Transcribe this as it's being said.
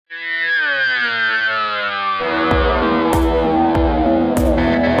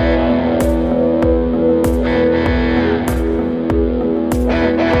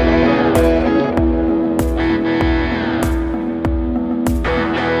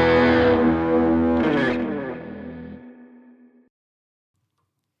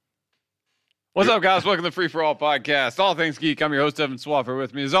What's up, guys? Welcome to the Free For All podcast. All things geek. I'm your host, Evan Swaffer.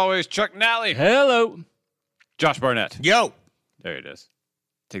 With me, as always, Chuck Nally. Hello. Josh Barnett. Yo. There it is.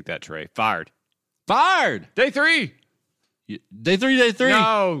 Take that, Trey. Fired. Fired. Day 3. Day three.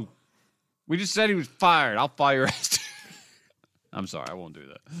 No. We just said he was fired. I'll fire your ass. I'm sorry. I won't do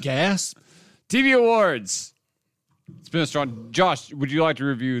that. Gas. TV Awards. It's been a strong... Josh, would you like to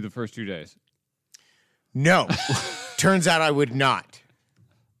review the first 2 days? No. Turns out I would not.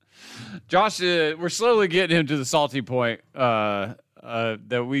 Josh, we're slowly getting him to the salty point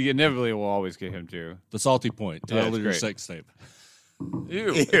that we inevitably will always get him to. The salty point. Yeah, Title of your great. sex tape.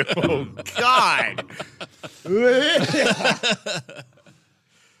 Ew. Oh, God.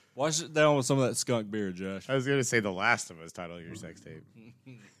 Wash it down with some of that skunk beer, Josh. I was going to say The Last of Us title of your sex tape.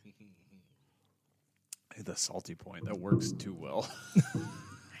 The salty point. That works too well.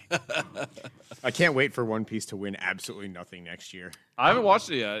 I can't wait for One Piece to win absolutely nothing next year. I haven't watched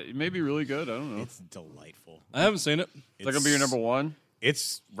it yet. It may be really good. I don't know. It's delightful. I haven't seen it. Is that going to be your number one?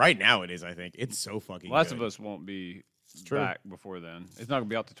 It's right now it is, I think. It's so fucking Last good. of Us won't be true. back before then. It's not going to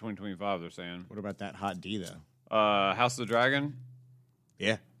be out to 2025, they're saying. What about that hot D, though? House of the Dragon?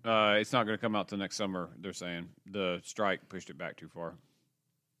 Yeah. It's not going to come out till next summer, they're saying. The strike pushed it back too far.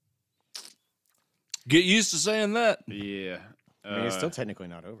 Get used to saying that. Yeah. I mean, it's still technically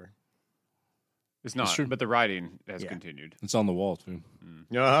not over. It's not, true. but the writing has continued. It's on the wall, too.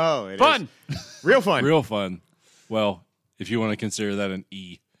 No, it Fun! is. Real fun. Real fun. Well, if you want to consider that an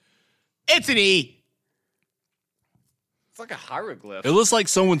E. It's an E. It's like a hieroglyph. It looks like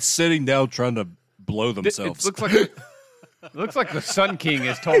someone's sitting down trying to blow It themselves. looks like it looks like the Sun King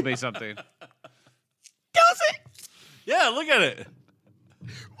has told me something. Does it? Yeah, look at it.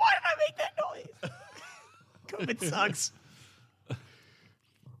 Why did I make that noise? COVID sucks.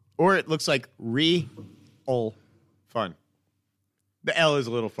 Or it looks like real fun. The L is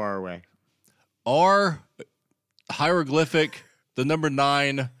a little far away. R, hieroglyphic, the number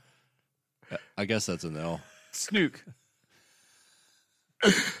 9. I guess that's an L. Snook.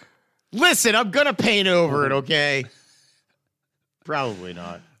 Listen, I'm going to paint over it, okay? Probably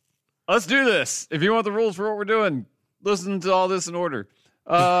not. Let's do this. If you want the rules for what we're doing, listen to all this in order.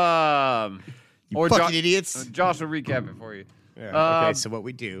 You fucking idiots. Josh will recap it for you. Yeah, okay, so what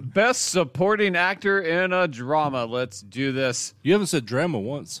we do. Best supporting actor in a drama. Let's do this. You haven't said drama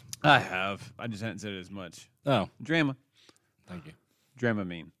once. I have. I just hadn't said it as much. Oh, Drama. thank you.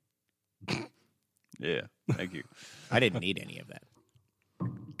 Dramamine. Yeah, thank you. I didn't need any of that.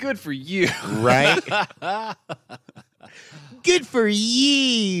 Good for you. Right? Good for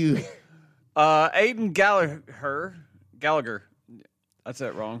you. Aiden Gallagher. I said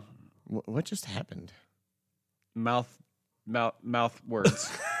it wrong. What just happened? Mouth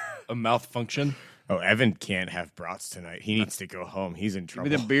words. A mouth function. Oh, Evan can't have brats tonight. He needs to go home. He's in Give trouble.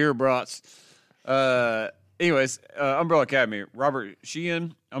 me the beer brats. Anyways, Umbrella Academy. Robert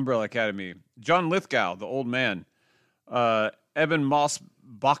Sheehan, Umbrella Academy. John Lithgow, the old man. Evan Moss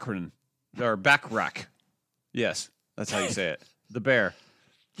Backrack. Or Backrack. Yes, that's how you say it. The bear.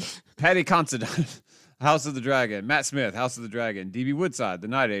 Patty Considine, House of the Dragon. Matt Smith, House of the Dragon. D.B. Woodside, The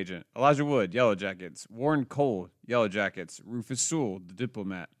Night Agent. Elijah Wood, Yellow Jackets. Warren Cole, Yellow Jackets. Rufus Sewell, The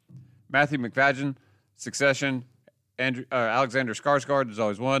Diplomat. Matthew McFadden, Succession. Alexander Skarsgård, There's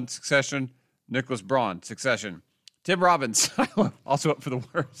Always One. Succession. Nicholas Braun, Succession. Tim Robbins, also up for the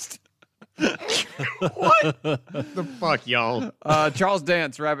worst. What the fuck, y'all? Charles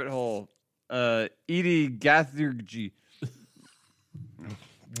Dance, Rabbit Hole. Edie Gathurgi.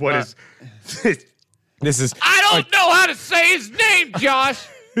 What is this? Is I don't know how to say his name, Josh.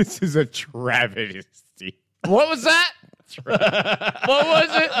 this is a travesty. What was that? What was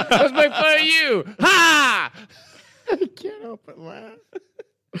it? Let's make fun of you. Ha! I can't help but laugh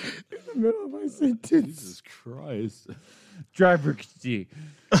in the middle of my sentence. Jesus Christ. Driver.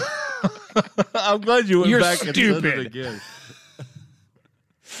 I'm glad you went You're back and said stupid. it again.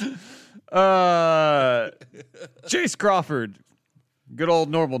 Chase Crawford. Good old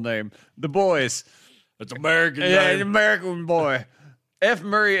normal name. The Boys. It's American. Yeah, name. an American boy. F.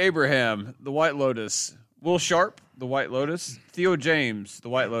 Murray Abraham, The White Lotus. Will Sharp, The White Lotus. Theo James, The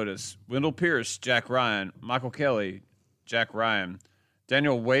White Lotus. Wendell Pierce, Jack Ryan. Michael Kelly, Jack Ryan.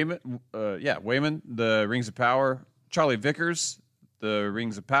 Daniel Wayman, The Rings of Power. Charlie Vickers, The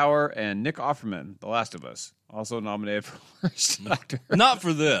Rings of Power. And Nick Offerman, The Last of Us. Also nominated for Worst Actor. Not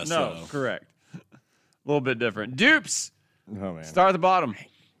for this. No, though. correct. A little bit different. Dupes, Oh man, start at the bottom.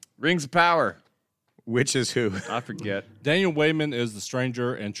 Rings of Power. which is who? I forget. Daniel Wayman is the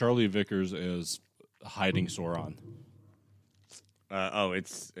stranger, and Charlie Vickers is hiding Sauron.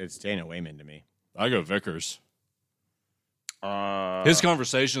 It's Daniel Wayman to me. I go Vickers. His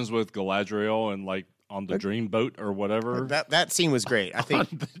conversations with Galadriel and like on the dream boat or whatever. That scene was great. I think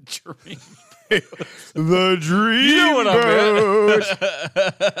the dream. the dream. You know what I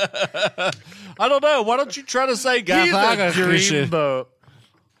meant. I don't know. Why don't you try to say boat.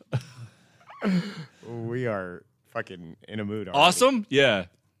 We are fucking in a mood. Already. Awesome? Yeah.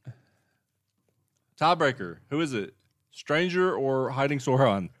 Tiebreaker. Who is it? Stranger or Hiding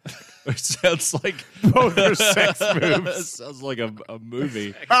Sauron? It sounds like Both are sex moves. sounds like a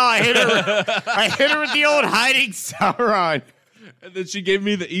movie. Oh, I hit her with the old Hiding Sauron And then she gave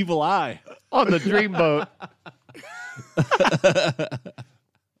me the evil eye. on the dreamboat.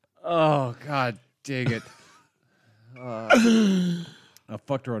 Oh, God dang it. I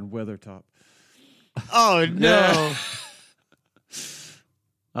fucked her on Weathertop. Oh no!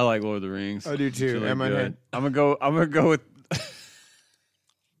 I like Lord of the Rings. I do too. It's really Am I good. right? I'm gonna go with.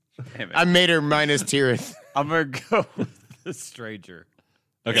 Damn it. I made her minus Tirith. I'm gonna go with the Stranger.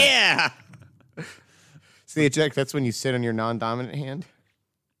 Okay. Yeah. See, Jack, that's when you sit on your non-dominant hand.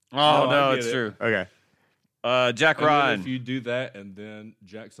 Oh, I no, get it's it. true. Okay. Jack And then Ryan. if you do that and then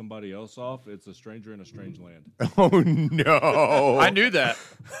jack somebody else off, it's a stranger in a strange land. Oh no! I knew that.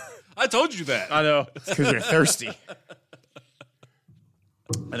 I told you that. I know. because you're thirsty.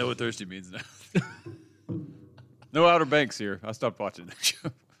 I know what thirsty means now. No Outer Banks here. I stopped watching that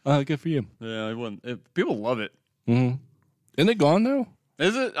show. Good for you. Yeah, it wasn't. People love it. Mm-hmm. Isn't it gone now?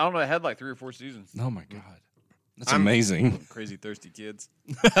 Is it? I don't know. It had like 3 or 4 seasons. Oh my god, that's amazing. Crazy thirsty kids.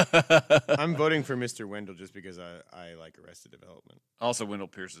 I'm voting for Mr. Wendell just because I like Arrested Development. Also, Wendell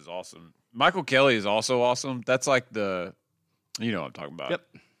Pierce is awesome. Michael Kelly is also awesome. That's like the, you know what I'm talking about. Yep.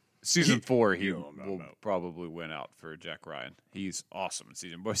 Season 4, he You know what I'm talking will about. probably win out for Jack Ryan. He's awesome in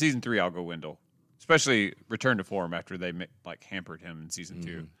season. But season 3, I'll go Wendell. Especially return to form after they hampered him in season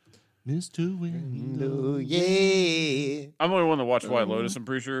 2. Mr. Wind. Oh yeah. I'm the only one that watched White Lotus. I'm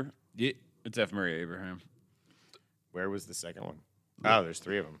pretty sure Yeah. it's F. Murray Abraham. Where was the second one? Oh, there's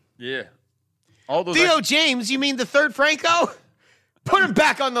 3 of them. Yeah. All those. Theo James, you mean the third Franco? Put him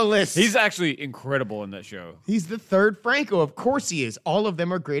back on the list. He's actually incredible in that show. He's the third Franco. Of course he is. All of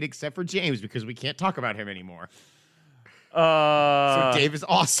them are great except for James because we can't talk about him anymore. So Dave is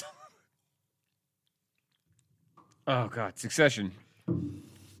awesome. Oh God, Succession.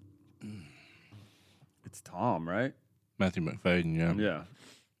 It's Tom, right? Matthew McFadden. Yeah. Yeah.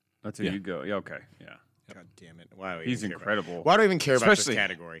 That's who Yeah. you go. Yeah. Okay. Yeah. God damn it. Why do I He's even care about- incredible. Why do I even care about this Especially-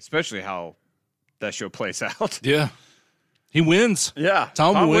 category? Especially how that show plays out. Yeah. He wins. Yeah.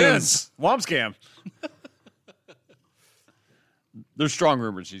 Tom wins. Womscam. There's strong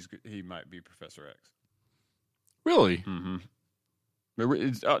rumors he might be Professor X. Really?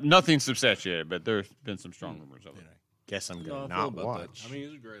 It's, nothing substantiated, but there's been some strong rumors of it. Guess I'm No, going I to feel not about watch. that. I mean,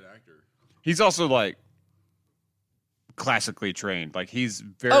 he's a great actor. He's also like classically trained. Like he's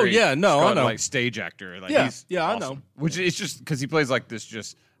very Oh, yeah, no, I strong, know. like stage actor. Like Yeah, he's yeah, I awesome. know. Which it's just because he plays like this.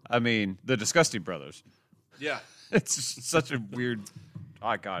 Just I mean, the Disgusting Brothers. Yeah. It's just such a weird.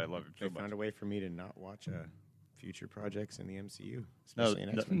 Oh God, I love it They so much. found a way for me to not watch future projects in the MCU, No, especially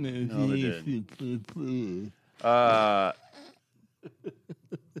in X-Men. no, they didn't.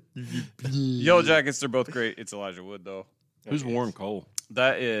 Yellow Jackets, they're both great. It's Elijah Wood though. Who's Warren Cole?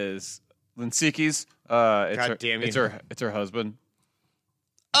 That is Linsiki's. God damn It's it. her husband.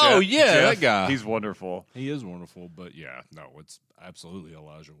 Oh, Jeff- yeah, Jeff. that guy. He's wonderful. He is wonderful, but yeah, no, it's absolutely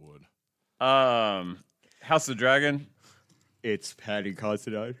Elijah Wood. House of the Dragon. It's Patty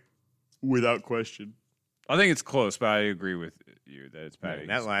Considine. Without question. I think it's close, but I agree with you that it's Patty.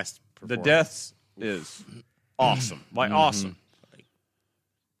 That last the performance death is awesome. Like awesome.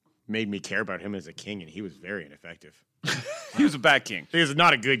 made me care about him as a king, and he was very ineffective. He was a bad king. He was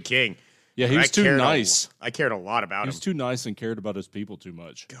not a good king. Yeah, he But was I too cared nice. I cared a lot about He him. was too nice and cared about his people too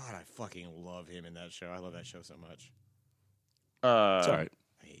much. God, I fucking love him in that show. I love that show so much. It's all right.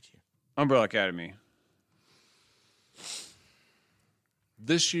 I hate you. Umbrella Academy.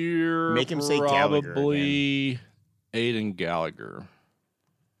 This year, Make him say Gallagher probably Aiden Gallagher.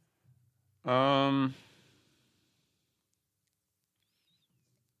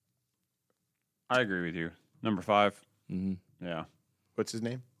 I agree with you. Number 5. Mm-hmm. Yeah. What's his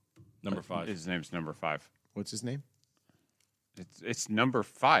name? Number 5. His name's number 5. What's his name? It's number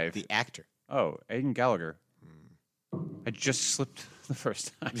 5. The actor. Oh, Aiden Gallagher. I just slipped the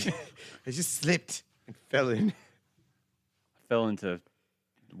first time. I just slipped and fell in. I fell into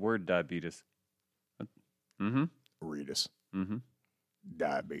word diabetes. Mm-hmm. Reedus. Mm-hmm.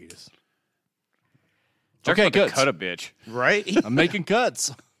 Diabetes. Talk Okay, about to cuts. cut a bitch. Right? I'm making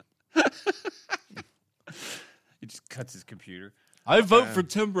cuts. He just cuts his computer. I vote for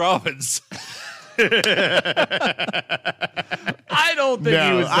Tim Robbins. I don't think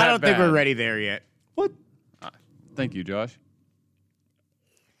he was that I don't think bad. we're ready there yet. What? Thank you, Josh.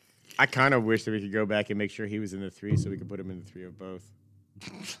 I kind of wish that we could go back and make sure he was in the 3 so we could put him in the 3 of both.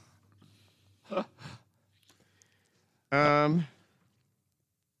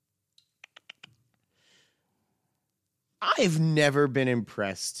 I've never been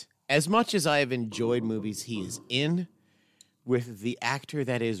impressed as much as I have enjoyed movies he is in with the actor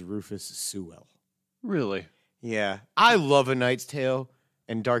that is Rufus Sewell. Really? Yeah. I love A Knight's Tale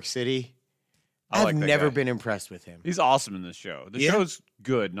and Dark City. I I've like that never guy. been impressed with him. He's awesome in this show. The Yeah. show's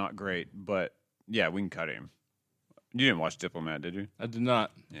good, not great, but yeah, we can cut him. You didn't watch Diplomat, did you? I did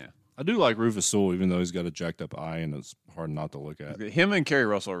not. Yeah. I do like Rufus Sewell, even though he's got a jacked up eye and it's hard not to look at. Him and Kerry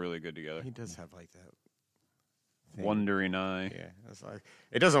Russell are really good together. He does have like that. thing. Wandering eye. Yeah, that's like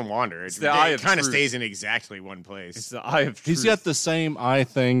it doesn't wander. It's the eye It of kind of truth. stays in exactly one place. It's the eye of truth. He's got the same eye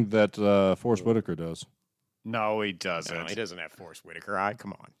thing that Forrest Whitaker does. No, he doesn't. No, he doesn't have Forrest Whitaker eye.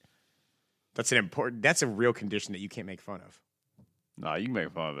 Come on, that's an important. That's a real condition that you can't make fun of. No, you can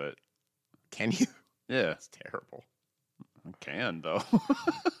make fun of it. Can you? Yeah. It's terrible. I can, though.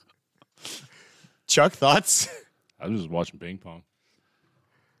 Chuck, thoughts? I'm just watching ping pong.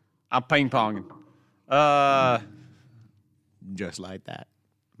 I'm ping-ponging. Just like that,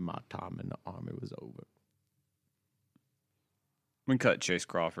 my time in the army was over. We can cut Chase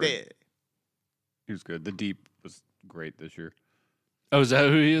Crawford. Yeah. He was good. The Deep was great this year. Oh, is that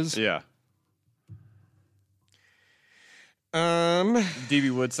who he is? Yeah.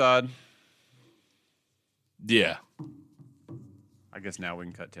 DB Woodside. Yeah. I guess now we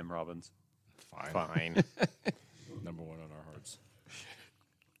can cut Tim Robbins. Fine. Number one on our hearts.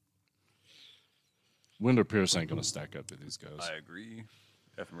 Wendell Pierce ain't going to stack up to these guys, I agree.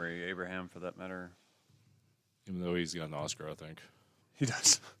 F. Murray Abraham, for that matter. even though he's got an Oscar, I think. He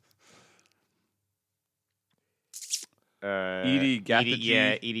does. Edie Gathegi.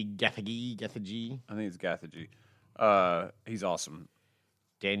 Yeah, Edie Gathegi. I think it's Gathegi. He's awesome.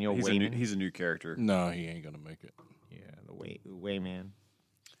 Daniel He's Wayman. he's a new character. No, he ain't going to make it. Yeah, the Wayman.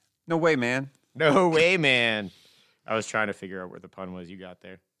 No way, man. No way, man. I was trying to figure out where the pun was. You got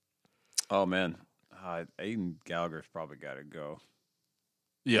there. Oh, man. Aiden Gallagher's probably got to go.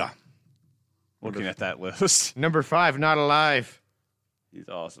 Yeah. Looking at that list. Number 5, Not Alive. He's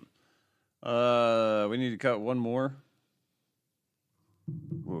awesome. We need to cut one more.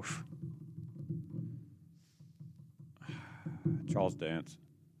 Oof. Charles Dance.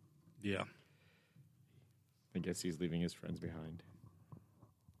 Yeah. I guess he's leaving his friends behind.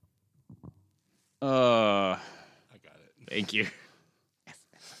 I got it. Thank you.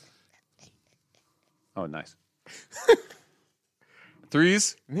 Oh, nice.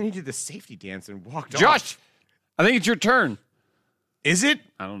 Threes. And then he did the safety dance and walked off. Josh, I think it's your turn. Is it?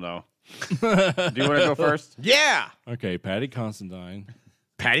 I don't know. Do you want to go first? Yeah. Okay, Patty Considine,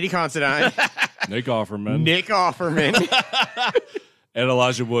 Patty Considine, Nick Offerman, Nick Offerman. and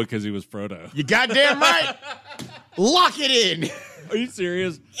Elijah Wood because he was Frodo. You goddamn right. Lock it in. Are you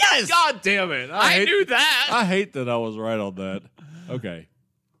serious? Yes. God damn it. I knew that. I hate that I was right on that. Okay.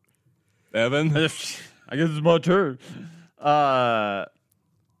 Evan? I guess it's my turn. Why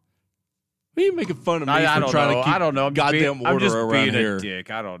are you making fun of me I for don't trying know. to keep I don't know. I'm goddamn just I'm order just around being here? a dick.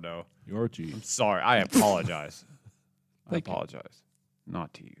 I don't know. You're cheap. Sorry. I apologize. Thank you. apologize.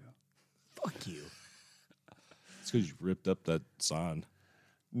 Not to you. Fuck you. It's because you ripped up that sign.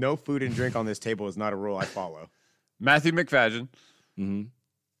 No food and drink on this table is not a rule I follow. Matthew McFadden.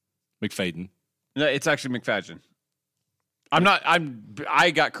 McFadden. No, it's actually McFadden.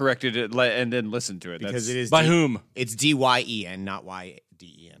 I got corrected and then listened to it. Because it is By whom? It's DYEN, not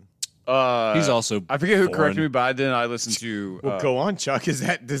YDEN. He's also I forget who foreign. corrected me, but then I listened to. Well, go on, Chuck. Does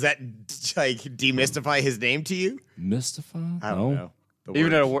that like demystify his name to you? Mystify? I don't know. The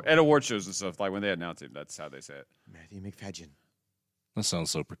even word. at award shows and stuff, like when they announce it, that's how they say it. Matthew McFadden. That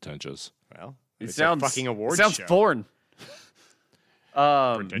sounds so pretentious. Well, It it's sounds a fucking award sounds show. foreign.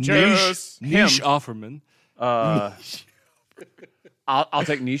 Pretentious. him. Niche Offerman. I'll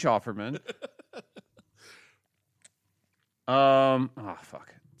take Niche Offerman. Oh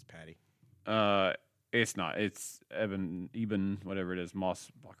fuck. It's Patty. It's not. It's Eben, whatever it is, Moss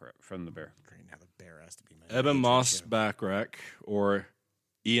Baccarat from the Bear. Great. Now the bear has to be my Eben name. Moss Backrack, or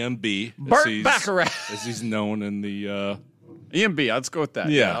EMB. Burt as he's- Baccarat. As he's known in the EMB. Let's go with that.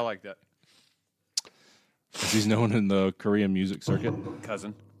 Yeah. I like that. as he's known in the Korean music circuit.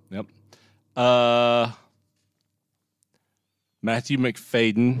 Cousin. Yep. Matthew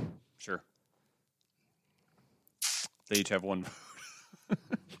McFadden. Sure. They each have one vote.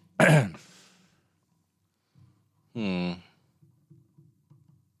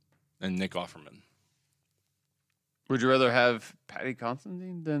 And Nick Offerman. Would you rather have Patty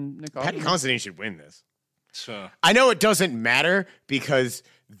Considine than Nick Offerman? Patty Considine should win this. So, I know it doesn't matter because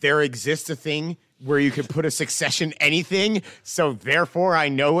there exists a thing where you can put a Succession anything, so therefore I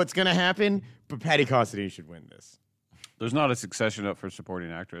know what's going to happen, but Patty Considine should win this. There's not a Succession up for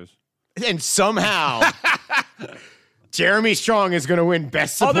supporting actress. And somehow Jeremy Strong is going to win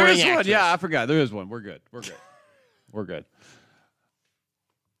Best Supporting there is Actress. one. Yeah, I forgot. There is one. We're good. We're good.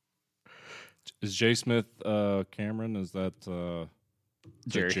 is J. Smith Cameron? Is that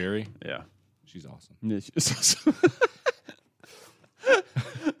Jerry? Yeah. She's awesome. Yeah, she's awesome.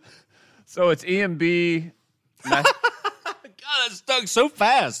 So it's EMB. God, that stuck so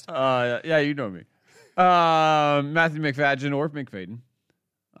fast. Yeah, you know me. Matthew McFadden or McFadden.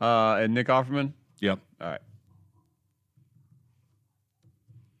 And Nick Offerman. Yep. All right.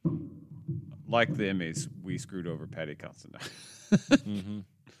 Like the Emmys, we screwed over Patty Considine. Mm-hmm.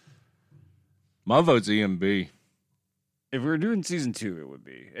 My vote's EMB. If we were doing season 2, it would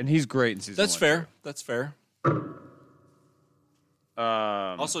be. And he's great in season 1. That's fair. That's fair.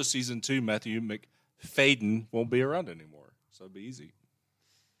 Um, Also, season 2, Matthew McFadden won't be around anymore, so it'll be easy.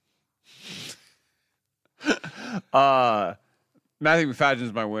 Matthew McFadden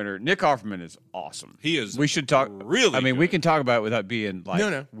is my winner. Nick Offerman is awesome. He is. We should talk. Really. I mean, good. we can talk about it without being like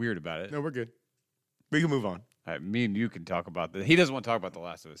No. weird about it. No, we're good. We can move on. All right, me and you can talk about that. He doesn't want to talk about The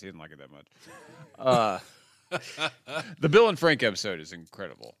Last of Us. He didn't like it that much. The Bill and Frank episode is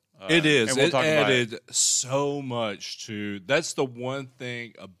incredible. It is. And we'll It talk about added so much to. That's the one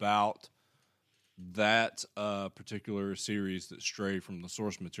thing about that particular series that strayed from the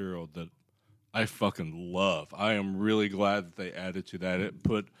source material that I fucking love. I am really glad that they added to that. It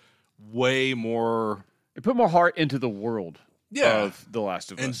put way more. It put more heart into the world Yeah. of The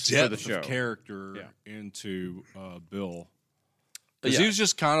Last of and Us for the depth show. of character Yeah. into Bill. Because Yeah. he was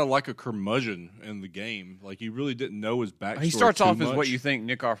just kind of like a curmudgeon in the game. Like, he really didn't know his backstory. He starts too off much. as what you think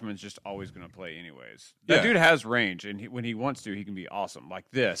Nick Offerman's just always going to play anyways. That Yeah. dude has range, and when he wants to, he can be awesome. Like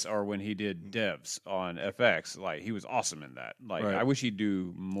this, or when he did Devs on FX, like he was awesome in that. Like Right. I wish he'd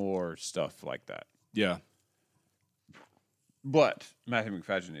do more stuff like that. Yeah. But Matthew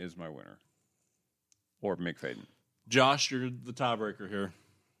McFadden is my winner, or McFadden. Josh, you're the tiebreaker here.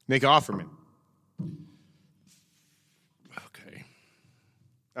 Nick Offerman. Okay.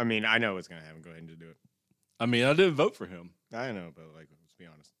 I mean, I know what's going to happen. Go ahead and do it. I mean, I didn't vote for him. I know, but like, let's be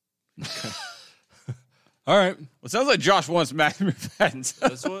honest. All right. Well, it sounds like Josh wants Matthew McFadden.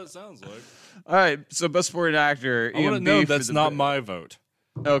 That's what it sounds like. All right, so best supporting actor. I want to Ian know B for that's the not bi- my vote.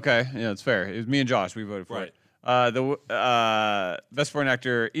 Okay, yeah, it's fair. It was me and Josh. We voted for Right. it. The best supporting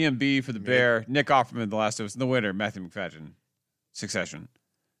actor, Ian B for The Bear, Nick Offerman, The Last of Us, and the winner, Matthew McFadden, Succession.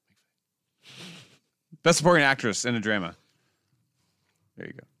 Best supporting actress in a drama. There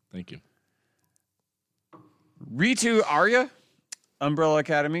you go. Thank you. Ritu Arya, Umbrella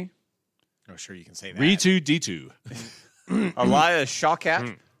Academy. Oh, sure, you can say that. Ritu D2. Elia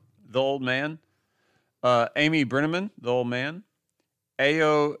Shawkat, The Old Man. Amy Brenneman, The Old Man.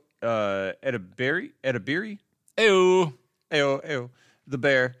 Ayo Edabiri, Ew. Ayo, The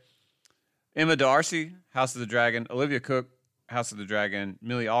Bear. Emma Darcy, House of the Dragon. Olivia Cook, House of the Dragon.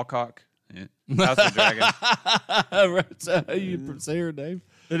 Millie Alcock, House of the Dragon. That's how you say her name?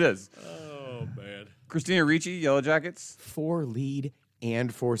 It is. Oh, man. Christina Ricci, Yellow Jackets. 4 lead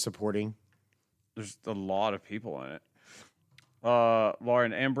and 4 supporting. There's a lot of people in it.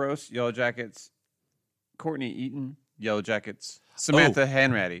 Lauren Ambrose, Yellow Jackets. Courtney Eaton, Yellow Jackets. Samantha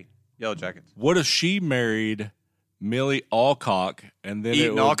Hanratty, Yellow Jackets. What if she married Millie Alcock and then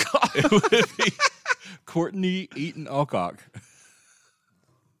Eaton Alcock. it would be Courtney Eaton Alcock?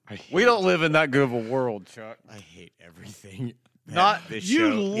 We don't live in that good of a world, Chuck. I hate everything. Not this You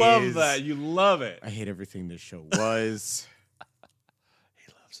show love is. that. You love it. I hate everything this show was.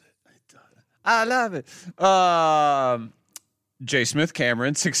 He loves it. I love it. J. Smith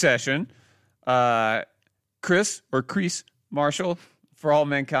Cameron, Succession. Chris Marshall, For All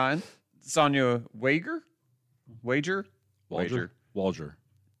Mankind. Sonia Wager. Walger.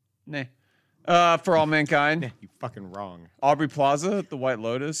 Nah. For All Mankind. You fucking wrong. Aubrey Plaza, The White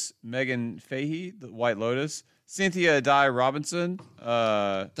Lotus. Megan Fahey, The White Lotus. Cynthia Adai Robinson.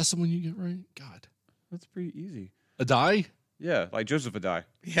 That's the one you get right? God. That's pretty easy. Adai? Yeah, like Joseph Adai.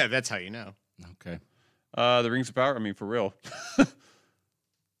 Yeah, that's how you know. Okay. The Rings of Power. I mean, for real.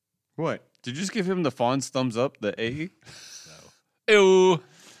 What? Did you just give him the Fawn's thumbs up? The A? Ew.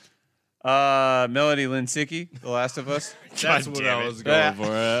 Melody Linsicki, The Last of Us. That's God what damn I it. was going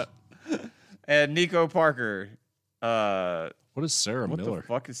for. And Nico Parker. What is Sarah What Miller? the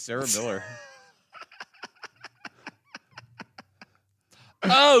fuck is Sarah Miller?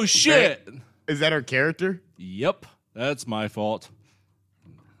 Oh, shit. Is that her character? Yep. That's my fault.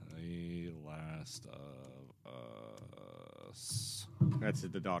 The Last of Us. That's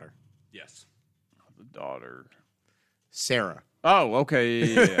it, the daughter. Yes. The daughter. Sarah. Oh, okay.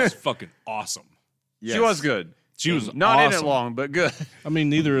 Yeah. It's fucking awesome. Yes. She was good. She was Not in it awesome. long, but good. I mean,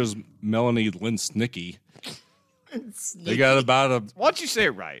 neither is Melanie Linsnicki. They got about a Why don't you say it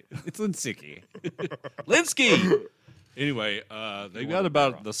right? It's Linsicki. Linsky. Anyway, they got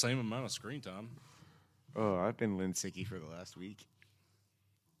about the same amount of screen time. Oh, I've been Linsicki for the last week.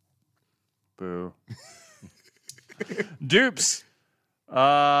 Boo. Dupes.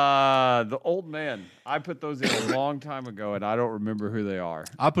 The old man. I put those in a long time ago, and I don't remember who they are.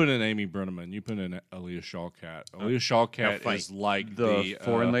 I put in Amy Brenneman. You put in Aaliyah Shawkat. Aaliyah Shawkat is like The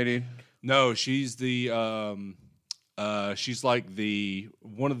foreign lady. No, she's the she's like the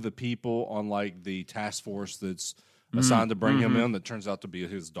one of the people on like the task force that's assigned to bring him in. That turns out to be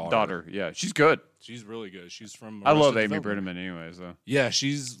his daughter. Yeah, she's good. She's really good. She's from. I love Arrested Amy Development. Brenneman, anyways. Though. Yeah,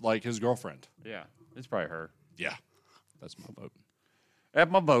 she's like his girlfriend. Yeah, it's probably her. Yeah, that's my vote.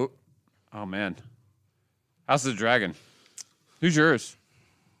 At my vote. Oh man, House of the Dragon. Who's yours?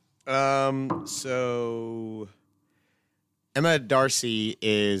 So Emma Darcy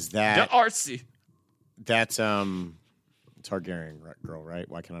is that. Darcy. That's Targaryen girl, right?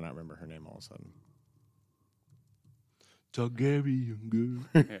 Why can I not remember her name all of a sudden? Targaryen.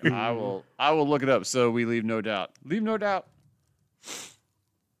 Yeah, I will look it up so we leave no doubt. Leave no doubt.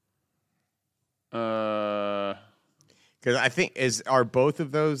 Because I think are both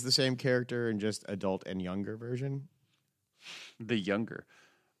of those the same character in just adult and younger version? The younger.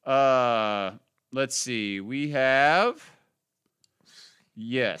 Let's see. We have.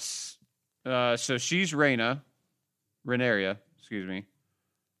 Yes. So she's Rhaenyra, excuse me.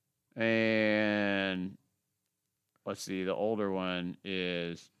 And let's see. The older one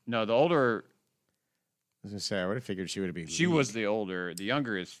is the older. I was gonna say I would have figured she would have been. She was the older. The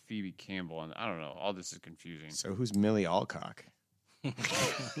younger is Phoebe Campbell, and I don't know. All this is confusing. So who's Millie Alcock?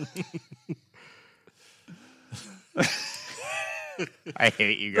 I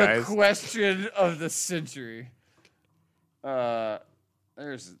hate you guys. The question of the century. There's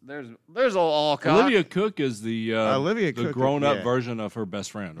old Alcott. Olivia Cook is the Olivia the Cook, grown-up yeah. version of her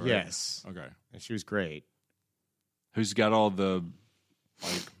best friend, right? Yes. Okay. And she was great. Who's got all the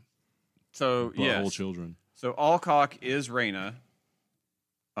like So butthole yes. children? So Alcock is Rhaena.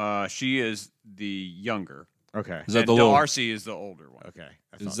 She is the younger. Okay. Is that and the little? Darcy is the older one. Okay.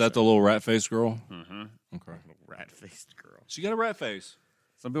 Is that the little rat face girl? Mm-hmm. Okay. rat-faced girl? She got a rat face.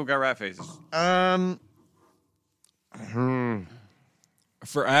 Some people got rat faces.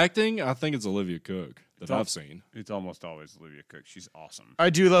 For acting, I think it's Olivia Cook that I've seen. It's almost always Olivia Cook. She's awesome. I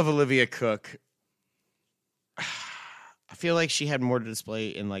do love Olivia Cook. I feel like she had more to display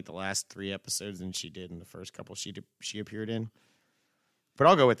in like the last 3 episodes than she did in the first couple she appeared in. But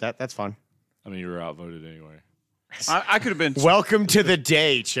I'll go with that. That's fun. I mean, you were outvoted anyway. I could have been. Welcome to the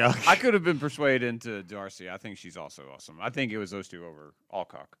day, Chuck. I could have been persuaded into Darcy. I think she's also awesome. I think it was those two over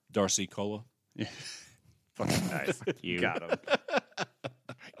Alcock. Darcy Cola. Fucking nice. You got him.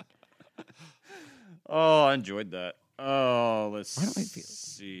 Oh, I enjoyed that. Oh, let's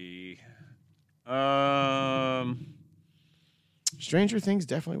see. Stranger Things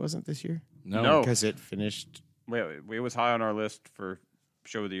definitely wasn't this year. No. Because it finished. Wait, it was high on our list for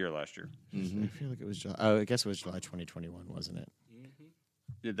show of the year last year. I feel like it was July. Oh, I guess it was July 2021, wasn't it?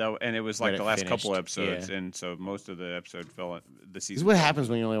 Yeah, and it was like But the it last couple finished, episodes, yeah. and so most of the episode fell in the This is season. what happens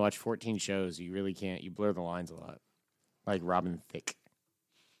when you only watch 14 shows. You really can't. You blur the lines a lot. Like Robin Thicke.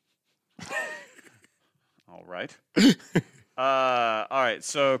 All right. All right.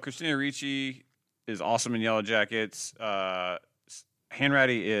 So Christina Ricci is awesome in Yellow Jackets.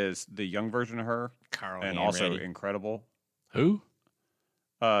 Hanratty is the young version of her, Carl and Hanratty. also incredible. Who?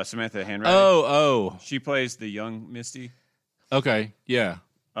 Samantha Hanratty. Oh. She plays the young Misty. Okay. Yeah.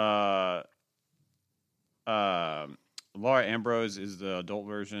 Laura Ambrose is the adult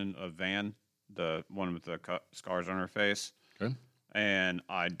version of Van, the one with the scars on her face. Okay. And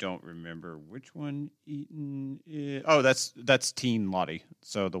I don't remember which one Eaton is. Oh, that's Teen Lottie.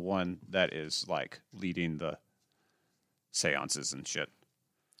 So the one that is like leading the seances and shit.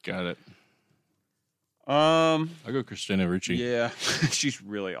 Got it. Um, I'll go Christina Ricci. yeah, she's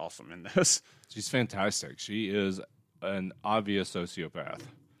really awesome in this. She's fantastic. She is an obvious sociopath.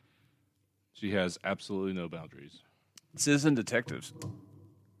 She has absolutely no boundaries. Citizen Detectives.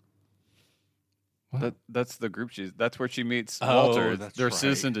 What? That's the group that's where she meets Oh, Walter. that's They're right.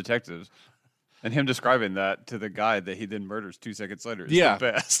 citizen detectives. And him describing that to the guy that he then murders 2 seconds later is Yeah.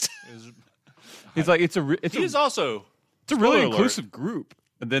 the best. He's like, it's a He is also really spoiler alert. inclusive group.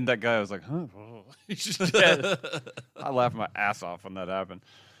 And then that guy was like, huh? I laughed my ass off when that happened.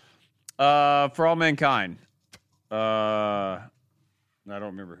 For All Mankind. I don't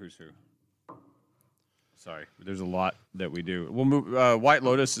remember who's who. Sorry, there's a lot that we do. We'll move. White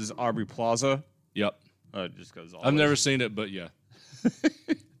Lotus is Aubrey Plaza. Yep. Just because I've never seen it, but yeah.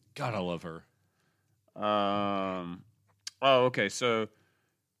 God, I love her. Oh, okay. So,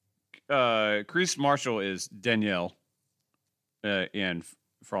 Chris Marshall is Danielle in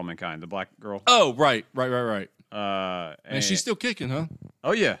For All Mankind, the black girl. Oh, right. And she's still kicking, huh?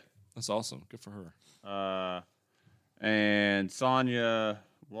 Oh yeah, That's awesome. Good for her. And Sonya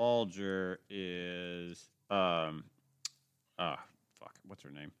Walger is what's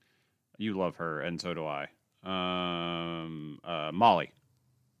her name? You love her, and so do I. Molly.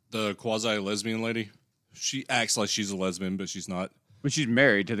 The quasi-lesbian lady. She acts like she's a lesbian, but she's not. But she's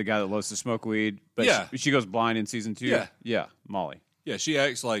married to the guy that loves to smoke weed. But Yeah. she goes blind in season 2. Yeah. Molly. Yeah, she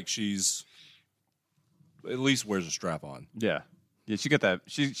acts like she's at least wears a strap on. Yeah, she got that.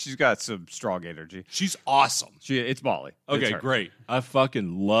 She's got some strong energy. She's awesome. It's Molly. Okay, It's her. great. I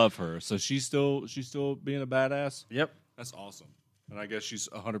fucking love her. So she's still being a badass. Yep. That's awesome. And I guess she's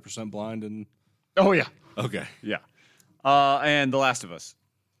 100% blind and Oh yeah. okay. Yeah. And The Last of Us.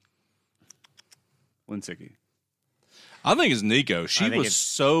 Linsicki. I think it's Nico. She think was it's-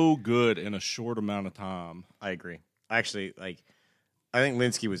 so good in a short amount of time. I agree. Actually, I think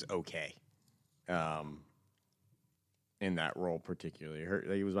Linsky was okay. In that role particularly,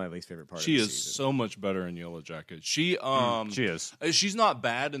 he was my least favorite part. She of the is season. so much better in Yellow Jacket. She is. She's not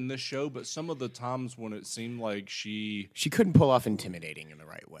bad in this show, but some of the times when it seemed like she couldn't pull off intimidating in the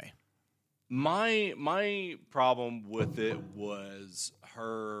right way. my problem with it was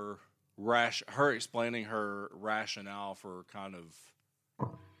her explaining her rationale for kind of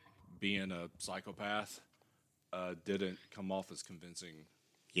being a psychopath didn't come off as convincing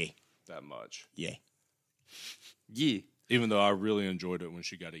Yeah, that much. yeah. Yeah. Even though I really enjoyed it when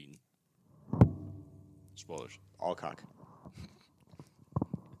she got eaten. Spoilers. All cock.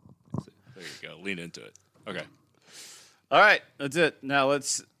 There you go. Lean into it. Okay. All right, that's it. Now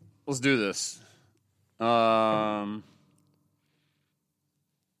let's do this.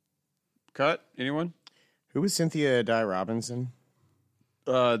 Cut. Anyone? Who was Cynthia Dye Robinson?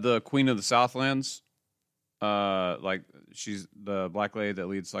 The Queen of the Southlands. She's the black lady that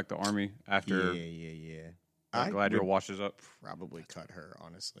leads the army after Yeah. Galadriel washes up. Probably cut her,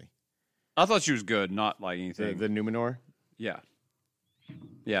 honestly. I thought she was good, not like anything. The Numenor? Yeah.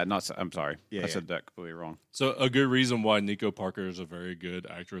 Yeah, I'm sorry. Yeah, I said that completely wrong. So a good reason why Nico Parker is a very good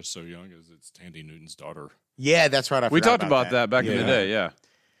actress so young is it's Tandy Newton's daughter. Yeah, that's right. We talked about that back in the day, yeah.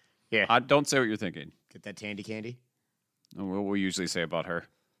 Yeah. I don't say what you're thinking. Get that Tandy candy? What we usually say about her.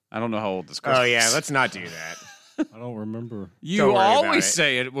 I don't know how old this girl Oh, yeah, is. let's not do that. I don't remember. You Don't worry about always it.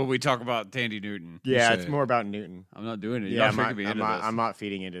 say it when we talk about Tandy Newton. Yeah, say it's it. more about Newton. I'm not doing it. You're Yeah, not making me into this. I'm not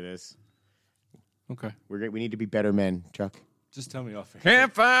feeding into this. Okay. We need to be better men, Chuck. Just tell me off.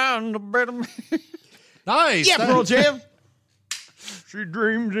 Can't find a better man. Nice. Yeah, Pearl Jam. She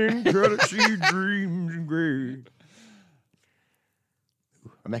dreams in color. She dreams in gray.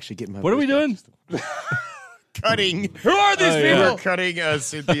 I'm actually getting my. What are we doing? Cutting. Who are these Oh, yeah. people? We're cutting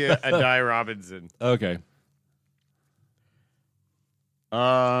Cynthia Dye Robinson. Okay.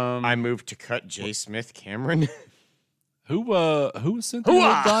 I moved to cut J. Smith Cameron, Who was Cynthia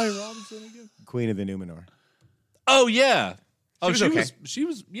Hoo-ah! Dye Robinson again? Queen of the Numenor. Oh yeah. Oh, was okay. she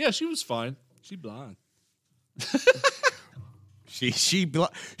was fine. She blind.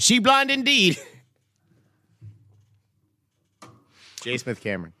 She blind indeed. J. Smith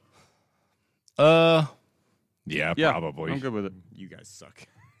Cameron. Yeah, Yeah, probably. I'm good with it. You guys suck.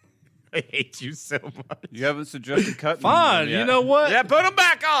 I hate you so much. You haven't suggested cutting. Fine. them yet. You know what? Yeah, put them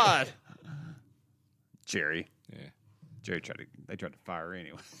back on. Jerry. Yeah, They tried to fire her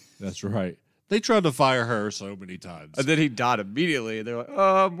anyway. that's right. They tried to fire her so many times. And then he died immediately. They're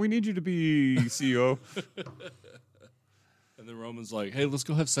like, we need you to be CEO. And then Roman's like, "Hey, let's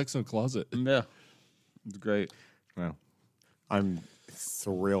go have sex in a closet." Yeah. It's great. Well, I'm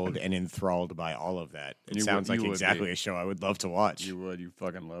thrilled and enthralled by all of that. It You sounds would- like you would exactly be. a show I would love to watch. You would. You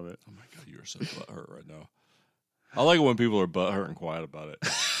fucking love it. Oh my god, you are so butthurt right now. I like it when people are butthurt and quiet about it.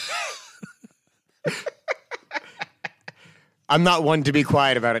 I'm not one to be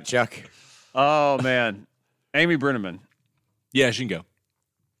quiet about it, Chuck. Oh, man. Amy Brenneman. Yeah, she can go.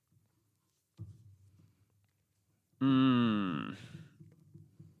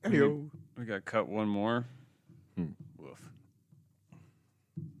 We got to cut one more. Woof.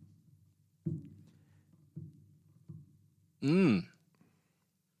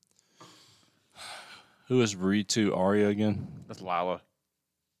 Who is Ritu Arya again? That's Lila.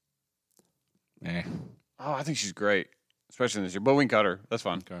 Eh. Oh, I think she's great, especially this year. But we can cut her. That's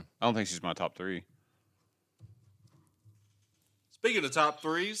fine. Okay. I don't think she's my top 3. Speaking of top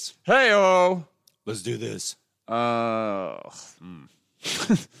 3s, Hey-oh! let's do this.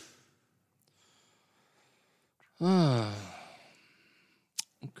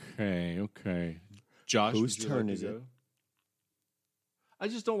 Okay. Josh, Whose would you turn like is to it? go? I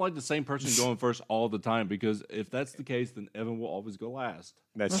just don't like the same person going first all the time because if that's the case, then Evan will always go last.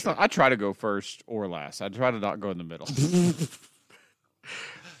 That's That's true. not, I try to go first or last. I try to not go in the middle.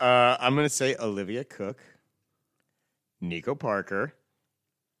 I'm going to say Olivia Cook, Nico Parker,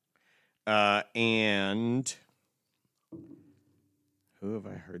 and who have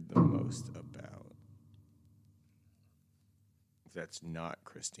I heard the most about? That's not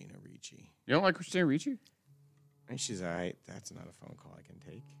Christina Ricci. You don't like Christina Ricci? And she's all right. That's not a phone call I can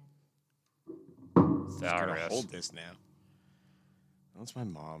take. I'm just Sorry. gonna hold this now. That's my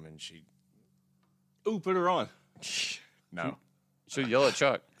mom, and she. Ooh, put her on. No. Should yell at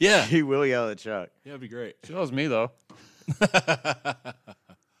Chuck. Yeah. He will yell at Chuck. Yeah, that'd be great. She loves me, though.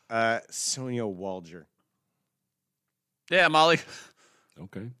 Sonia Walger. Yeah, Molly.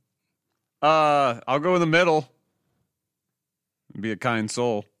 Okay. I'll go in the middle. Be a kind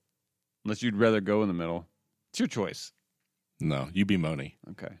soul. Unless you'd rather go in the middle. It's your choice. No, you be Moni.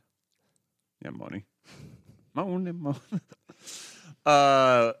 Okay. Yeah, money. Money.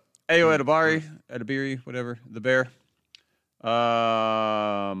 Ayo Edibiri, whatever. The bear.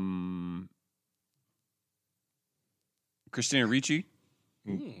 Christina Ricci.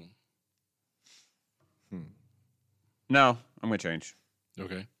 No, I'm going to change.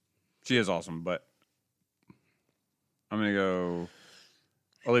 Okay. She is awesome, but I'm going to go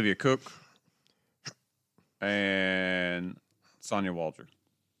Olivia Cook and Sonia Walter.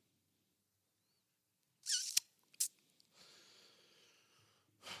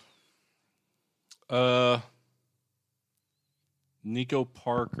 Nico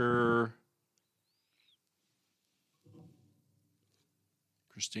Parker,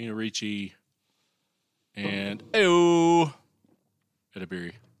 Christina Ricci, and Edibiri.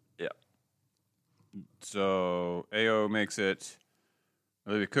 Yeah. So Ayo makes it.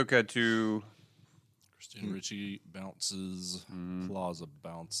 Olivia Cook had 2. Christina Ricci bounces. Plaza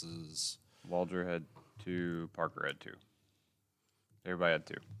bounces. Walter had 2. Parker had 2. Everybody had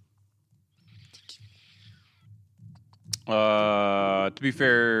 2. To be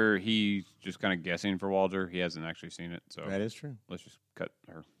fair, he's just kind of guessing for Walter. He hasn't actually seen it, so That is true. let's just cut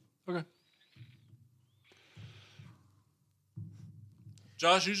her. Okay.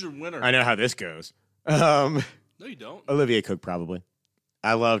 Josh, who's your winner? I know how this goes. No, you don't. Olivia Cook, probably.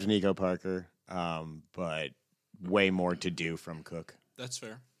 I loved Nico Parker, but way more to do from Cook. That's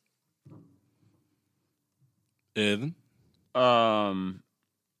fair. Evan?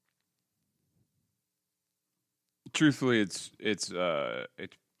 Truthfully, it's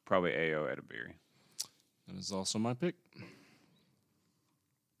probably Ayo Edibiri. That is also my pick.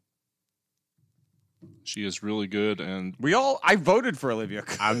 She is really good, and I voted for Olivia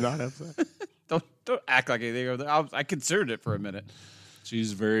Cook. I'm not upset. Don't act like anything. I considered it for a minute.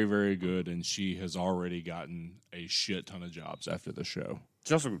 she's very, very good, and she has already gotten a shit ton of jobs after the show.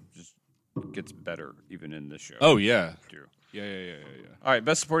 She also just gets better even in this show. Oh, yeah. too. Yeah. All right,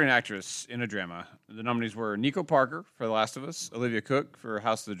 Best Supporting Actress in a Drama. The nominees were Nico Parker for The Last of Us, Olivia Cook for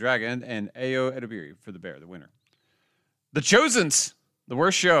House of the Dragon, and Ayo Edibiri for The Bear, the winner. The Chosens, the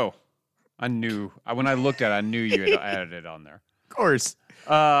worst show. When I looked at it, I knew you had added it on there. Of course.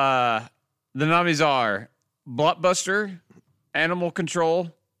 The nominees are Blockbuster, Animal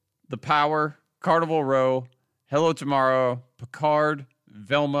Control, The Power, Carnival Row, Hello Tomorrow, Picard,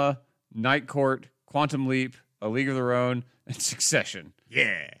 Velma, Night Court, Quantum Leap, A League of Their Own, and Succession.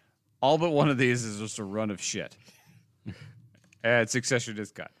 Yeah. All but one of these is just a run of shit. And Succession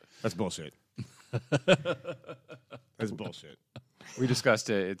is cut. That's bullshit. That's bullshit. We discussed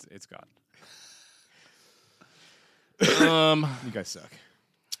it. It's gone. You guys suck.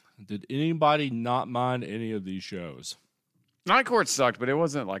 Did anybody not mind any of these shows? Night Court sucked, but it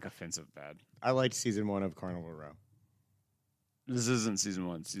wasn't like offensive bad. I liked season 1 of Carnival Row. This isn't season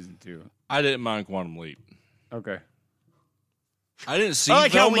 1, season 2. I didn't mind Quantum Leap. Okay. I didn't see I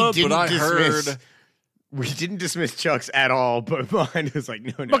like how Velma, we didn't but I dismiss. heard. We didn't dismiss Chuck's at all, but mine was like,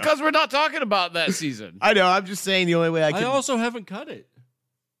 no. Because we're not talking about that season. I know. I'm just saying the only way I I can. also haven't cut it.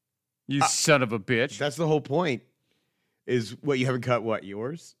 You son of a bitch. That's the whole point. Is what you haven't cut? What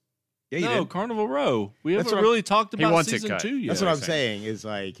yours? Yeah, you No, did. Carnival Row. We That's haven't what really talked He about wants it season cut. 2 yet. That's what I'm saying. Is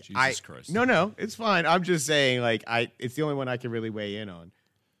like Jesus Christ. No, it's fine. I'm just saying like it's the only one I can really weigh in on.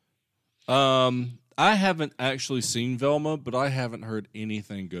 I haven't actually seen Velma, but I haven't heard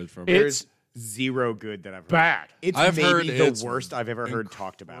anything good from her. It's Zero good that I've heard. Bad. It's I've heard maybe the it's worst I've ever heard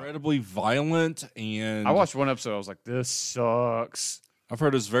talked about. Incredibly violent, and I watched one episode. I was like, this sucks. I've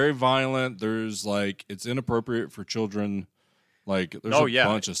heard it's very violent. There's like it's inappropriate for children. Like there's a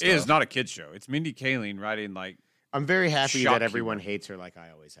bunch of stuff. It is not a kid's show. It's Mindy Kaling writing like. I'm very happy Shock that everyone hates her like I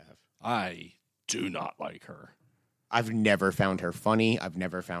always have. I do not like her. I've never found her funny. I've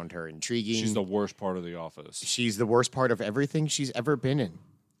never found her intriguing. She's the worst part of The Office. She's the worst part of everything she's ever been in.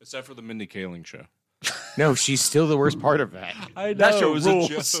 Except for the Mindy Kaling show. No, she's still the worst part of that. I know. That show it was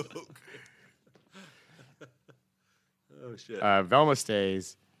rules. a joke. Oh, shit. Velma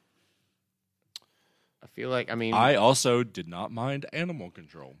stays. I feel like, I also did not mind Animal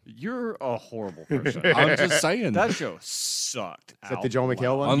Control. You're a horrible person. I'm just saying. That show sucked. is that the Joel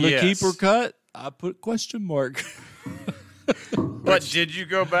McHale one? On the Yes. keeper cut, I put question mark. But did you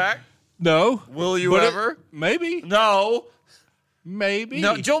go back? No. Will you But ever? Maybe. No. Maybe.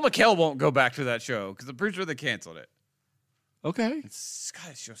 No, Joel McHale won't go back to that show because I'm pretty sure they canceled it. Okay. God, this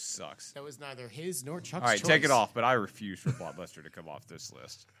show sucks. That was neither his nor Chuck's All right, choice. take it off, but I refuse for Blockbuster to come off this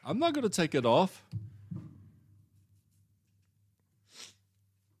list. I'm not going to take it off.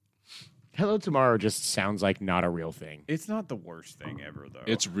 Hello Tomorrow just sounds like not a real thing. It's not the worst thing ever, though.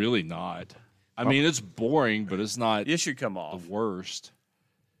 It's really not. I mean, it's boring, but it's not It should come the off. worst.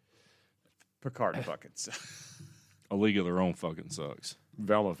 Picard buckets. A League of Their Own fucking sucks.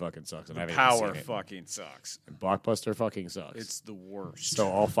 Velma fucking sucks. And I haven't Power even seen it. fucking sucks. Blockbuster fucking sucks. It's the worst. So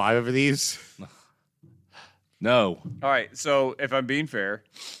all 5 of these? No. All right, so if I'm being fair,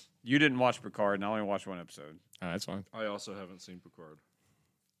 you didn't watch Picard, and I only watched one episode. Oh, that's fine. I also haven't seen Picard.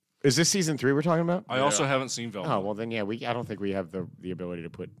 Is this season 3 we're talking about? I also haven't seen Velma. Oh, well then, yeah, I don't think we have the ability to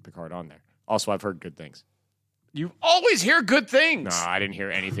put Picard on there. Also, I've heard good things. You always hear good things. No, I didn't hear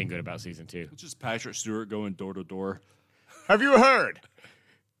anything good about season 2. It's just Patrick Stewart going door to door. Have you heard?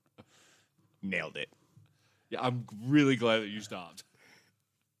 Nailed it. Yeah, I'm really glad that you stopped.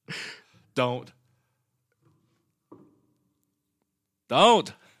 Don't.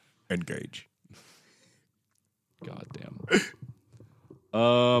 Engage. God damn.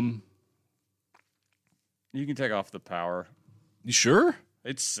 You can take off the power. You sure?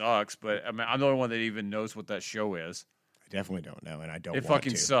 It sucks, but I mean, I'm the only one that even knows what that show is. I definitely don't know, and I don't It want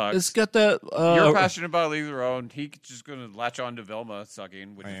fucking to. sucks. It's got that. You're passionate about League of Their Own. He's just going to latch on to Velma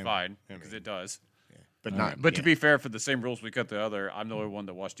sucking, which I is am. fine because it does. But not. But to be fair, for the same rules we cut the other, I'm the only one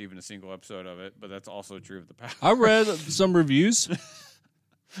that watched even a single episode of it. But that's also true of the power. I read some reviews.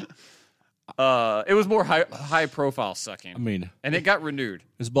 It was more high profile sucking. I mean, and it got renewed.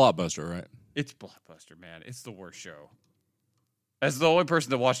 it's Blockbuster, right? It's Blockbuster, man. It's the worst show. As the only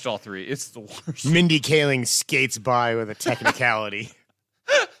person that watched all 3, it's the worst. Mindy Kaling skates by with a technicality.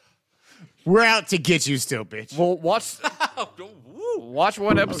 We're out to get you still, bitch. Well, watch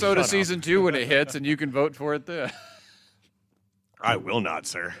one episode of season 2 when it hits, and you can vote for it then. I will not,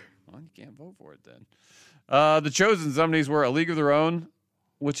 sir. Well, you can't vote for it then. The chosen nominees were A League of Their Own,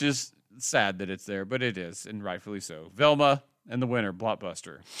 which is sad that it's there, but it is, and rightfully so. Velma, and the winner,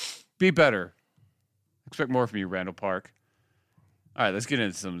 Blockbuster. Be better. Expect more from you, Randall Park. All right, let's get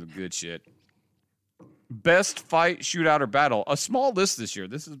into some good shit. Best fight, shootout, or battle. A small list this year.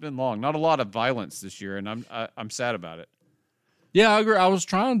 This has been long. Not a lot of violence this year, and I'm sad about it. Yeah, I agree. I was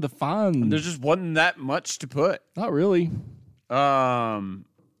trying to find. There's just wasn't that much to put. Not really. A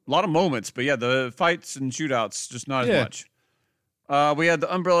lot of moments, but yeah, the fights and shootouts just not as much. We had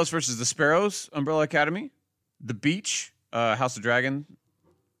the Umbrellas versus the Sparrows, Umbrella Academy, The Beach, House of Dragon.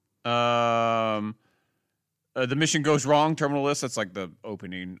 The Mission Goes Wrong, Terminal List. That's like the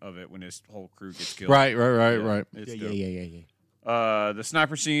opening of it when his whole crew gets killed. Right. It's Yeah. dope. The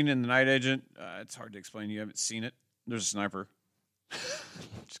sniper scene in The Night Agent. It's hard to explain. You haven't seen it. There's a sniper.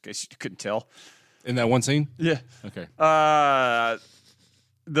 Just in case you couldn't tell. In that one scene? Yeah. Okay.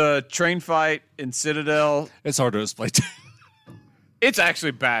 The train fight in Citadel. It's hard to explain. It's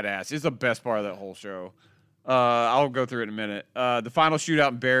actually badass. It's the best part of that whole show. I'll go through it in a minute. The final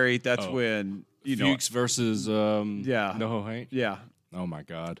shootout in Barry. That's when Fuchs versus NoHo Hank. Yeah. Oh my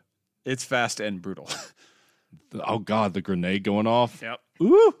God. It's fast and brutal. Oh God, the grenade going off. Yep.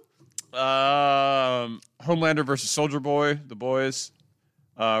 Ooh. Homelander versus Soldier Boy. The boys.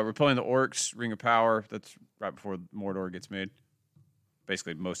 Repelling the Orcs. Ring of Power. That's right before Mordor gets made.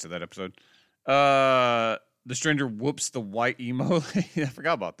 Basically, most of that episode. The stranger whoops the white emo lady. I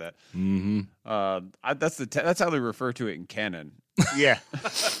forgot about that. Mm-hmm. That's how they refer to it in canon. Yeah.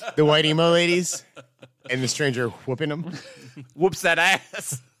 The white emo ladies and the stranger whooping them. Whoops that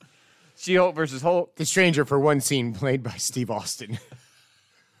ass. She-Hulk versus Hulk. The stranger for one scene played by Steve Austin.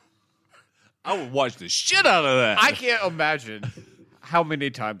 I would watch the shit out of that. I can't imagine how many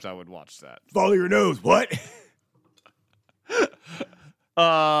times I would watch that. Follow your nose. What?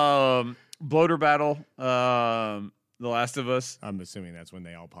 Bloater battle. The Last of Us. I'm assuming that's when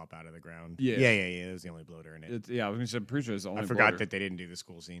they all pop out of the ground. Yeah. Yeah. That was the only bloater in it. I was gonna say, I'm pretty sure it's the only. I forgot bloater. that they didn't do the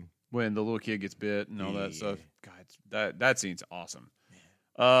school scene. When the little kid gets bit and all that Yeah. stuff. God, that scene's awesome.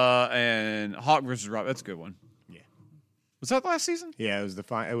 And Hawk versus Rob. That's a good one. Yeah. Was that last season? Yeah, it was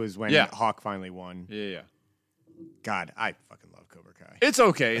it was when Yeah. Hawk finally won. Yeah. God, I fucking love Cobra Kai. It's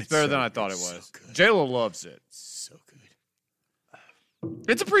okay. It's better than I thought it so was. good. J-Lo loves it. So good.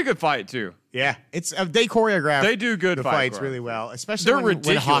 It's a pretty good fight too. Yeah, it's they choreograph. They do good the fight fights choreography. really well, especially They're when Hawk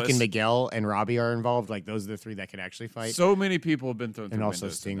ridiculous. and Miguel and Robbie are involved. Like those are the three that can actually fight. So many people have been thrown through And also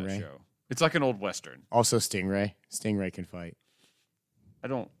windows in that Stingray. show. It's like an old western. Also, Stingray. Stingray can fight. I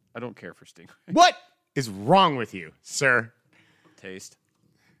don't care for Stingray. What is wrong with you, sir? Taste.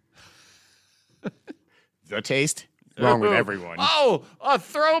 The taste wrong with everyone. Oh, a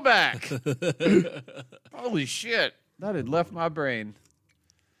throwback! Holy shit, that had left my brain.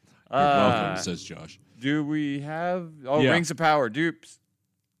 Welcome, says Josh. Do we have Yeah. Rings of Power dupes?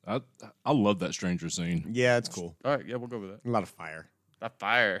 I love that stranger scene. Yeah, it's cool. All right, yeah, we'll go with that. A lot of fire. That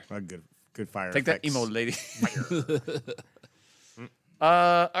fire. A lot of good fire. Take that effects. emo lady.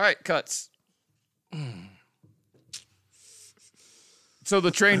 All right, cuts. So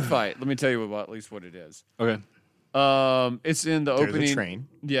the train fight. Let me tell you about at least what it is. Okay. It's in the There's opening. a train.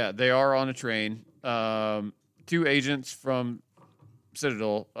 Yeah, they are on a train. Two agents from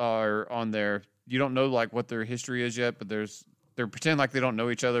Citadel are on there. You don't know like what their history is yet, but they're pretending like they don't know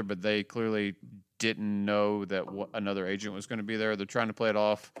each other, but they clearly didn't know that another agent was going to be there. They're trying to play it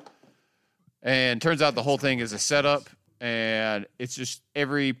off, and turns out the whole thing is a setup. And it's just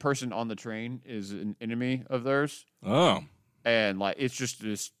every person on the train is an enemy of theirs, Oh. and like it's just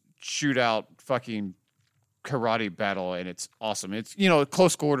this shootout fucking karate battle, and it's awesome. It's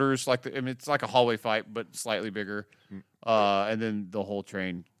close quarters, like it's like a hallway fight, but slightly bigger. And then the whole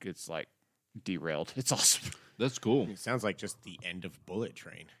train gets like derailed. It's awesome. That's cool. It sounds like just the end of Bullet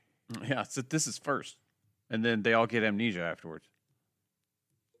Train. Yeah, so this is first, and then they all get amnesia afterwards,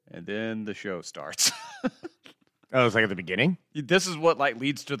 and then the show starts. Oh, it's like at the beginning? This is what like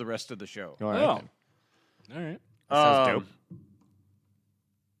leads to the rest of the show. All Oh. then. All right. That sounds dope.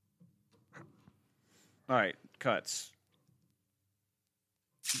 All right, cuts.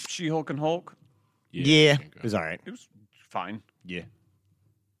 She-Hulk and Hulk. Yeah. Okay. It was all right. It was fine. Yeah.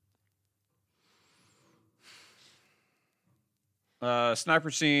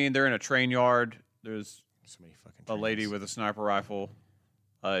 Sniper scene. They're in a train yard. There's So many fucking a lady trains. with a sniper rifle.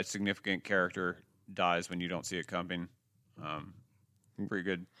 A significant character dies when you don't see it coming. Pretty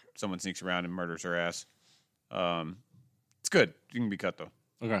good. Someone sneaks around and murders her ass. It's good. You can be cut though.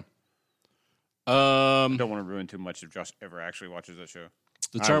 Okay. Don't want to ruin too much if Josh ever actually watches that show.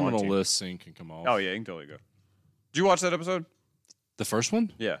 The I terminal want to. list scene can come off. Oh yeah, you can totally go. Did you watch that episode? The first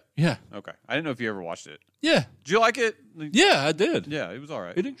one? Yeah. Yeah. Okay. I didn't know if you ever watched it. Yeah. Did you like it? Yeah, I did. Yeah, it was all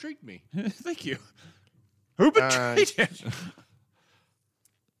right. It intrigued me. Thank you. Who betrayed him?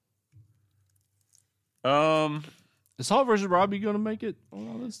 Is Hawk versus Robbie going to make it on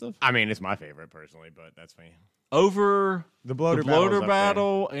all this stuff? I mean, it's my favorite personally, but that's fine. Over The bloater,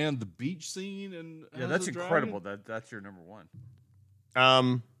 battle and the beach scene and Yeah, House that's of incredible. Dragon? That's your number one.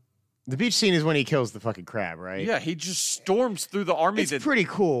 The beach scene is when he kills the fucking crab, right? Yeah, he just storms through the army. It's pretty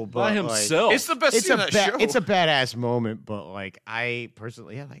cool, but by like, himself. It's the best it's scene a of that show. it's a badass moment, but like I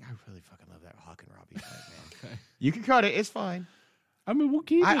personally, I really fucking love that Hawk and Robbie fight, man. Okay. You can cut it; it's fine. I mean, we'll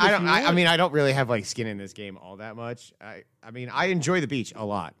keep it. I if don't. you I want. mean, I don't really have like skin in this game all that much. I mean, I enjoy the beach a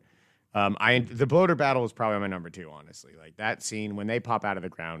lot. The bloater battle is probably my number 2, honestly. Like that scene when they pop out of the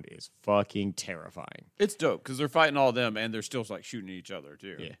ground is fucking terrifying. It's dope because they're fighting all of them and they're still like shooting at each other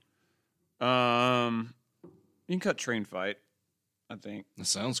too. Yeah. You can cut train fight. I think That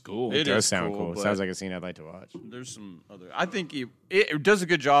sounds cool. It It does is sound cool, cool. It but- sounds like a scene I'd like to watch. there's some other. I think it does a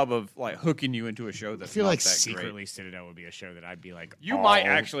good job of like hooking you into a show I that's feel not like that secretly great. Citadel would be a show that I'd be like, You might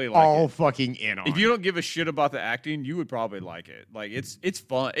actually like all it. fucking in on. If you don't give a shit about the acting, you would probably like it. Like it's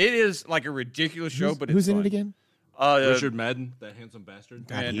fun. It is like a ridiculous show, but it's who's in fun. it again? Richard Madden, that handsome bastard.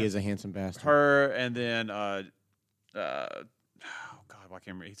 God, and he is a handsome bastard. Her and then oh god, why can't I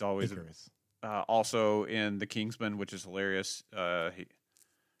remember? He's always Icarus. also in The Kingsman, which is hilarious.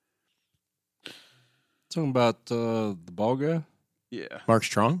 Talking about the ball guy. Yeah, Mark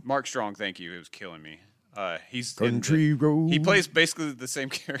Strong. Mark Strong. Thank you. It was killing me. He's in Country road. he plays basically the same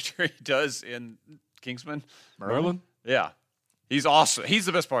character he does in Kingsman. Merlin? Yeah, he's awesome. He's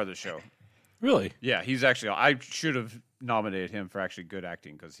the best part of the show. Really? Yeah, he's actually. I should have nominated him for actually good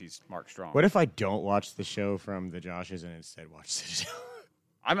acting because he's Mark Strong. What if I don't watch the show from the Joshes and instead watch the show?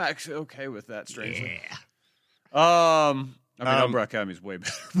 I'm actually okay with that, strangely. Yeah. Umbrella Academy's way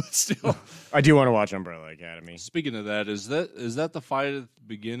better, but still. I do want to watch Umbrella Academy. Speaking of that, is that the fight at the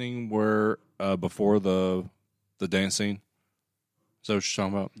beginning where before the dance scene? Is that what you're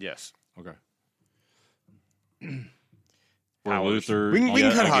talking about? Yes. Okay. Where Luther We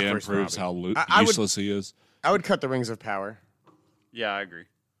can cut Hawk again first, proves how I useless he is. I would cut the Rings of Power. Yeah, I agree.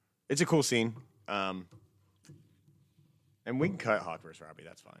 It's a cool scene. And we can cut Hawk vs. Robbie.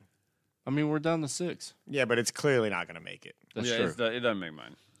 That's fine. I mean, we're down to 6. Yeah, but it's clearly not going to make it. That's yeah, true. It doesn't make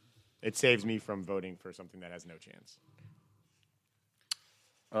mine. It saves me from voting for something that has no chance.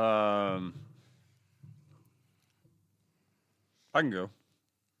 I can go.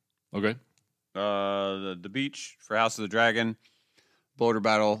 Okay. The beach for House of the Dragon, Bloater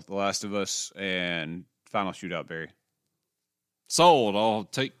Battle, The Last of Us, and Final Shootout, Barry. Sold. I'll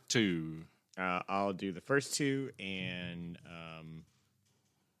take 2. I'll do the first 2 and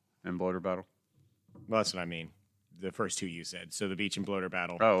Bloater Battle. well, that's what I mean. The first 2 you said. So the beach and Bloater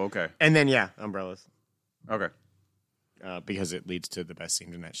Battle. Oh, okay. And then, yeah, Umbrellas. Okay. Because it leads to the best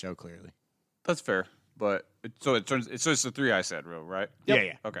scenes in that show, clearly. That's fair. But it's the 3 I said, right? Yep.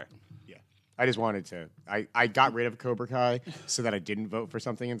 Yeah. Okay. Yeah. I just wanted to. I got rid of Cobra Kai so that I didn't vote for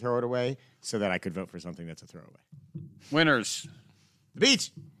something and throw it away, so that I could vote for something that's a throwaway. Winners. The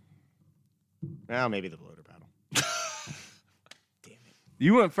beach. Well, maybe the Bloater Battle. Damn it.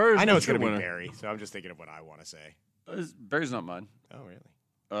 You went first. I know it's What's going to your be winner? Barry, so I'm just thinking of what I want to say. Barry's not mine. Oh, really?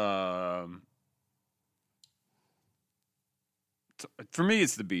 For me,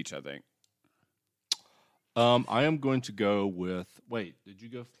 it's the beach, I think. I am going to go with. Wait, did you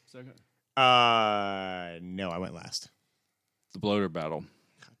go second? No, I went last. The Bloater Battle.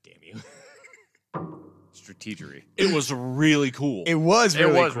 God damn you. Strategery. It was really cool. It was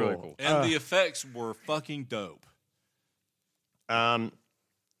really was cool. really cool. And the effects were fucking dope. Man,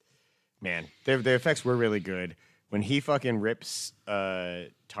 the effects were really good. When he fucking rips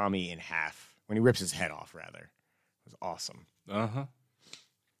Tommy in half, when he rips his head off, rather, it was awesome. Uh-huh.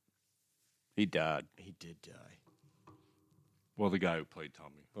 He died. He did die. Well, the guy who played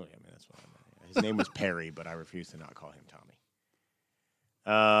Tommy. Oh, yeah, man, that's what I meant. His name was Perry, but I refuse to not call him Tommy.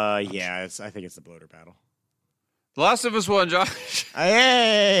 Yeah, I think it's the Bloater Battle. The Last of Us won, Josh.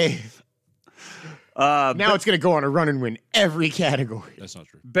 Hey! Now it's going to go on a run and win every category. That's not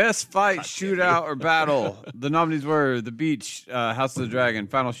true. Best fight, shootout, or battle. The nominees were The Beach, House of the Dragon,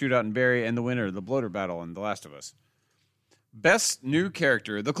 Final Shootout, and Barry, and the winner, The Bloater Battle, and The Last of Us. Best new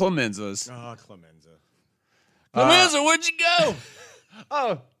character, The Clemenzas. Oh, Clemenza. Clemenza, where'd you go?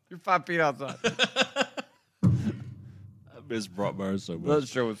 Oh, you're 5 feet outside. I miss Brockmeyer so That much.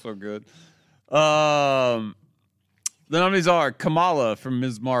 show was so good. The nominees are Kamala from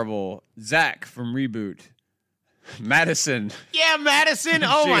Ms. Marvel, Zach from Reboot, Madison. Yeah, Madison.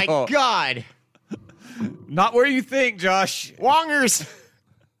 Oh, my She-Hulk. God. Not where you think, Josh. Wongers.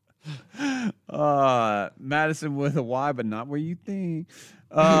 Madison with a Y, but not where you think.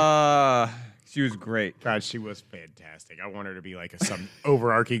 She was great. God, she was fantastic. I want her to be like some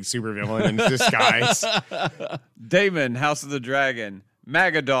overarching supervillain in disguise. Damon, House of the Dragon,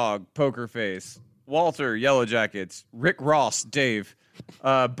 Magadog, Poker Face, Walter, Yellow Jackets, Rick Ross, Dave,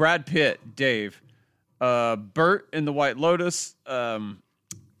 Brad Pitt, Dave, Bert in the White Lotus,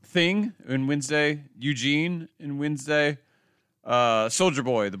 Thing in Wednesday, Eugene in Wednesday, Soldier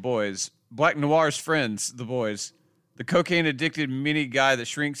Boy, The Boys, Black Noir's Friends, The Boys, the cocaine addicted mini guy that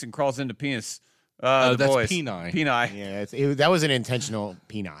shrinks and crawls into penis. The that's Boys. Peni. Peni. Yeah, that was an intentional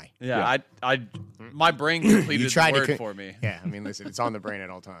Peni. Yeah, I my brain completed the word for me. Yeah, I mean, listen, it's on the brain at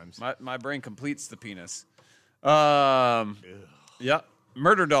all times. My brain completes the penis. Yeah.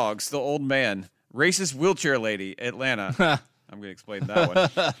 Murder Dogs, The Old Man. Racist Wheelchair Lady, Atlanta. I'm going to explain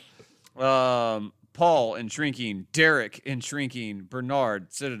that one. Paul in Shrinking. Derek in Shrinking.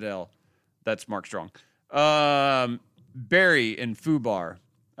 Bernard, Citadel. That's Mark Strong. Barry in Fubar.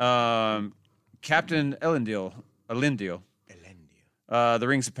 Captain Elendil. The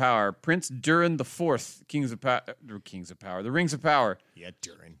Rings of Power. Prince Durin the Fourth. Kings of Power. The Rings of Power. Yeah,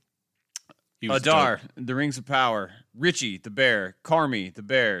 Durin. Adar, The Rings of Power. Richie, the bear. Carmi, the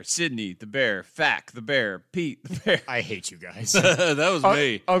bear. Sydney, the bear. Fack, the bear. Pete, the bear. I hate you guys. That was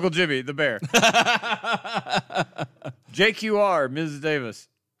me. Uncle Jimmy, the bear. JQR, Mrs. Davis.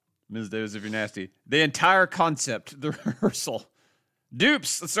 Mrs. Davis, if you're nasty. The entire concept, the rehearsal.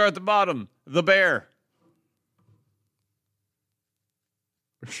 Dupes, let's start at the bottom. The bear.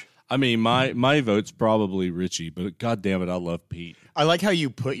 I mean, my vote's probably Richie, but God damn it, I love Pete. I like how you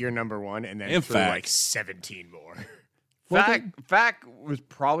put your number one and then In threw fact. like 17 more. Fact was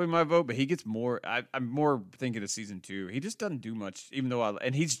probably my vote, but he gets more. I'm more thinking of season 2. He just doesn't do much, even though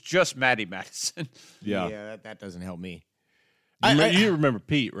and he's just Maddie Madison. Yeah, that doesn't help me. You remember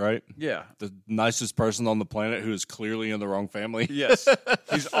Pete, right? Yeah. The nicest person on the planet who is clearly in the wrong family. Yes,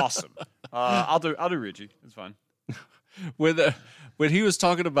 he's awesome. I'll do Richie. It's fine. When he was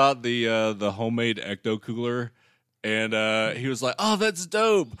talking about the homemade ecto cooler, and he was like, "Oh, that's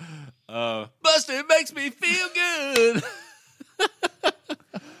dope, Buster. It makes me feel good."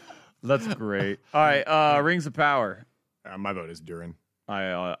 That's great. All right, Rings of Power. My vote is Durin.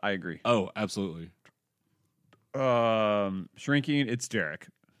 I agree. Oh, absolutely. Shrinking. It's Derek.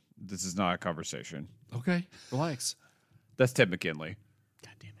 This is not a conversation. Okay, relax. That's Ted McKinley.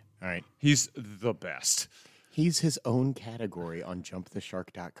 God damn it! All right, he's the best. He's his own category on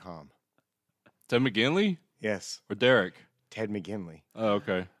JumpTheShark.com. Ted McGinley? Yes. Or Derek? Ted McGinley. Oh,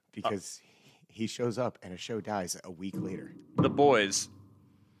 okay. Because he shows up and a show dies a week later. The Boys.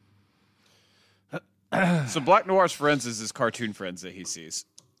 So Black Noir's friends is his cartoon friends that he sees.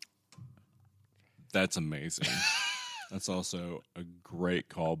 That's amazing. That's also a great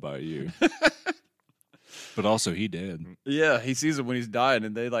call by you. But also, he did. Yeah, he sees him when he's dying,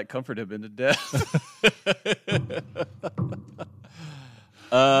 and they like comfort him into death.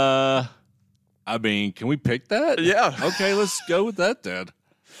 I mean, can we pick that? Yeah. Okay, let's go with that, Dad.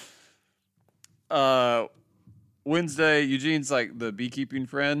 Wednesday, Eugene's like the beekeeping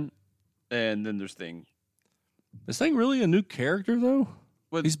friend, and then there's Thing. Is Thing really a new character though?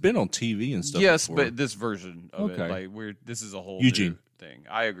 Well, he's been on TV and stuff. Yes, before. but this version of Okay. it, like this is a whole Eugene new thing.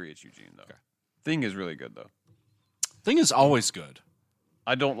 I agree, it's Eugene though. Okay. Thing is really good though. Thing is always good.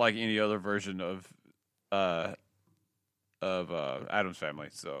 I don't like any other version of Addams Family.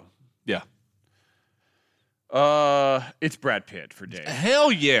 So yeah, it's Brad Pitt for Dave.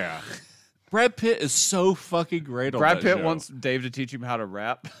 Hell yeah, Brad Pitt is so fucking great. Brad on that Pitt show. wants Dave to teach him how to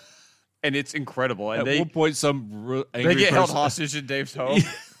rap, and it's incredible. And At one point, they get held hostage in Dave's home.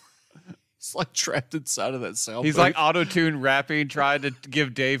 He's like trapped inside of that cell. He's like auto-tune rapping, trying to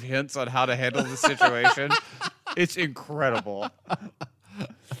give Dave hints on how to handle the situation. It's incredible.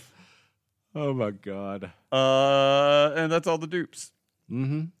 Oh my god. And that's all the dupes.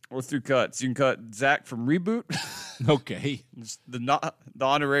 Mm-hmm. Let's do cuts. You can cut Zach from Reboot. Okay. Just the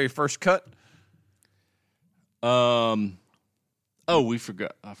honorary first cut. Oh, we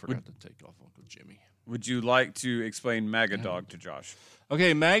forgot. I forgot to take off Uncle Jimmy. Would you like to explain Magadog to Josh?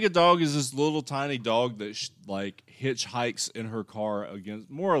 Okay, Magadog is this little tiny dog that like hitchhikes in her car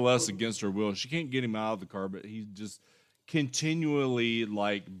more or less against her will. She can't get him out of the car, but he just continually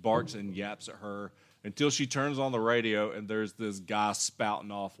like barks and yaps at her until she turns on the radio and there's this guy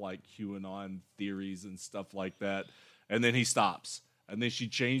spouting off like QAnon theories and stuff like that, and then he stops. And then she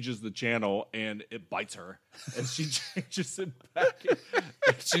changes the channel, and it bites her. And she changes it back.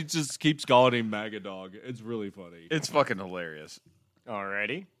 And she just keeps calling him Magadog. It's really funny. It's fucking hilarious.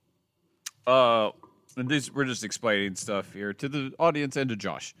 Alrighty. And we're just explaining stuff here to the audience and to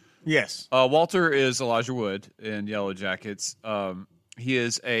Josh. Yes. Walter is Elijah Wood in Yellow Jackets. He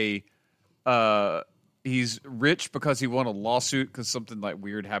is he's rich because he won a lawsuit because something like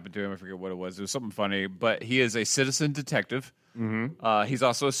weird happened to him. I forget what it was. It was something funny. But he is a citizen detective. Mm-hmm. He's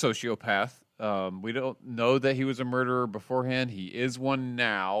also a sociopath. We don't know that he was a murderer beforehand. He is one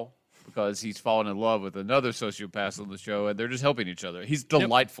now because he's fallen in love with another sociopath on the show, and they're just helping each other. He's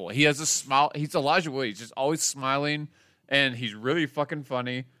delightful. Yep. He has a smile. He's Elijah Wood. He's just always smiling, and he's really fucking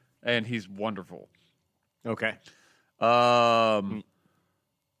funny, and he's wonderful. Okay. We can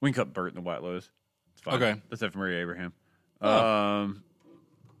cut Bert in the White Lotus. It's fine. Okay. That's F. Murray Abraham. Oh.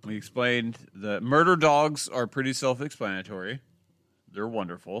 We explained that murder dogs are pretty self-explanatory. They're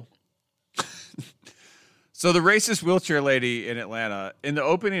wonderful. So the racist wheelchair lady in Atlanta, in the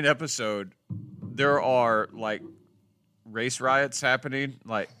opening episode, there are like race riots happening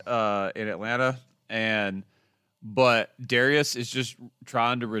like in Atlanta, but Darius is just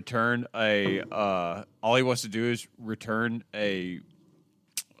trying to return all he wants to do is return a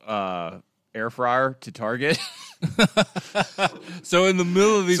air fryer to Target. So in the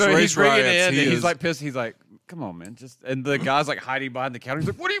middle of these race riots, he's like pissed. He's like, "Come on, man!" And the guy's like hiding behind the counter. He's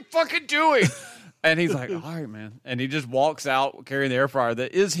like, "What are you fucking doing?" And he's like, "All right, man." And he just walks out carrying the air fryer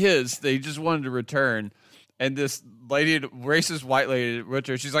that is his. That he just wanted to return. And this lady, racist white lady,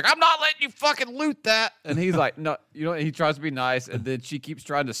 Richard, she's like, "I'm not letting you fucking loot that." And he's like, "No, you know." He tries to be nice, and then she keeps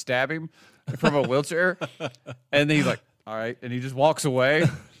trying to stab him from a wheelchair. And then he's like, "All right," and he just walks away.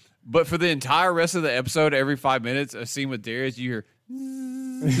 But for the entire rest of the episode, every 5 minutes, a scene with Darius, you hear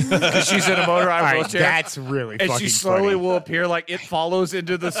because she's in a motorized wheelchair. That's really funny. And she slowly will appear like it follows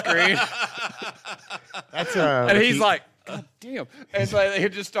into the screen. That's and he's like, damn. And like, they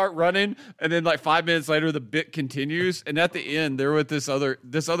just start running. And then like 5 minutes later, the bit continues. And at the end, they're with this other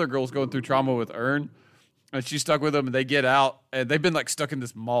girl's going through trauma with Ern. And she's stuck with them, and they get out, and they've been like stuck in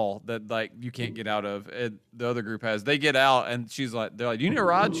this mall that like you can't get out of. And the other group has. They get out, and they're like, "You need a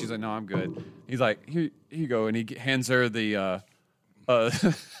ride?" She's like, "No, I'm good." He's like, "Here you go," and he hands her the,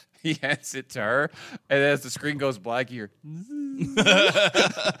 he hands it to her, and as the screen goes black, you hear,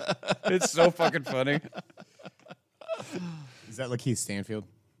 it's so fucking funny. Is that Lakeith Stanfield?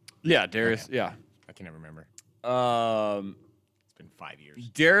 Yeah, Darius. Okay. Yeah, I can never remember. It's been 5 years.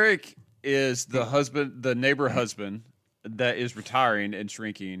 Derek is the neighbor husband that is retiring and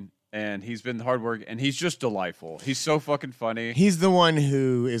shrinking, and he's been hard work, and he's just delightful. He's so fucking funny. He's the one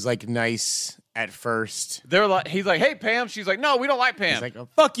who is like nice at first. He's like, "Hey, Pam." She's like, "No, we don't like Pam." He's like, oh,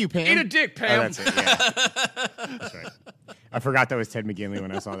 "Fuck you, Pam. Eat a dick, Pam." Oh, that's it. Yeah. That's right. I forgot that was Ted McGinley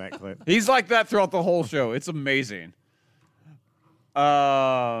when I saw that clip. He's like that throughout the whole show. It's amazing.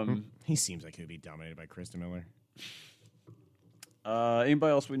 He seems like he'd be dominated by Krista Miller.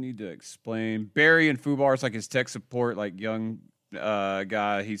 Anybody else we need to explain? Barry and Fubar is like his tech support, like young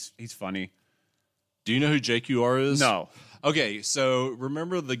guy. He's funny. Do you know who JQR is? No. Okay, so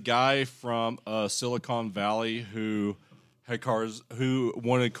remember the guy from Silicon Valley who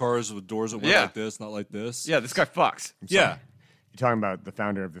wanted cars with doors that went like this, not like this? Yeah, this guy fucks. Yeah. You're talking about the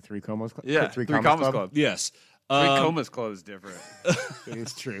founder of the Three Comas Club? Yeah, Three Comas Comas Club. Yes. Three Comas Club is different. It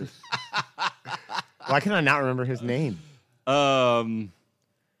is true. Why can I not remember his name?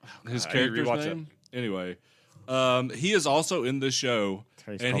 His I character's rewatch name? Anyway. He is also in the show,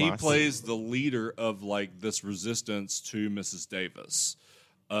 Trace and he Comas. plays the leader of like this resistance to Mrs. Davis.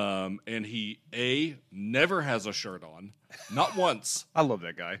 And he never has a shirt on, not once. I love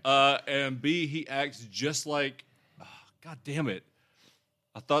that guy. And B, he acts just like, God damn it.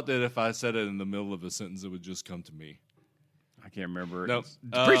 I thought that if I said it in the middle of a sentence, it would just come to me. I can't remember. Nope.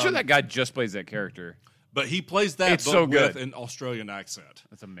 Pretty sure that guy just plays that character. But he plays that It's but so with good. an Australian accent.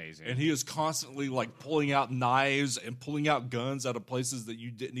 That's amazing. And he is constantly like pulling out knives and pulling out guns out of places that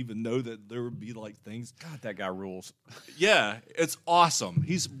you didn't even know that there would be like things. God, that guy rules. Yeah, it's awesome.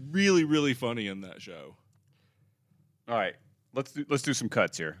 He's really, really funny in that show. All right, let's do some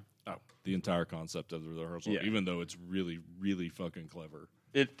cuts here. Oh, the entire concept of the rehearsal, Yeah. even though it's really, really fucking clever.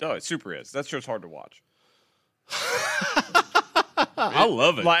 It super is. That show's hard to watch. I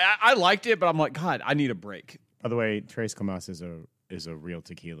love it. Like I liked it, but I'm like, God, I need a break. By the way, Trace Comas is a real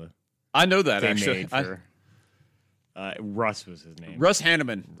tequila. I know that They actually. made for Russ was his name. Russ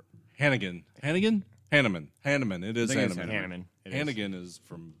Hanneman. Hannigan. Hannigan? Hanneman. Hanneman. It is I think it's Hanneman. Hanneman. It is. Hannigan is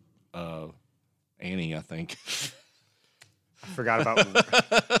from Annie, I think. I forgot about.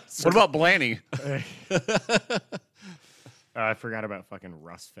 What about Blanny? I forgot about fucking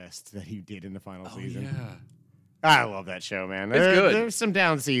Rust Fest that he did in the final season. Yeah. I love that show, man. It's good. There's some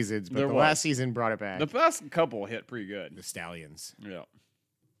down seasons, but There the was. last season brought it back. The past couple hit pretty good. The Stallions Yeah.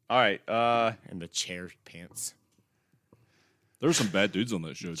 All right. and the chair pants. There were some bad dudes on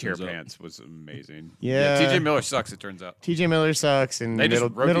that show. Chair turns out. Pants was amazing. Yeah. TJ Miller sucks. It turns out TJ Miller sucks, and they just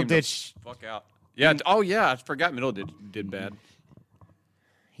middle, wrote middle him the ditch. fuck out. Yeah. Oh yeah. I forgot Middle did bad.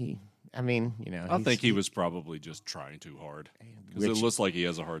 I mean, you know, I think he was probably just trying too hard because it Which- looks like he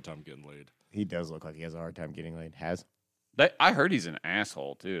has a hard time getting laid. he does look like he has a hard time getting laid. I heard he's an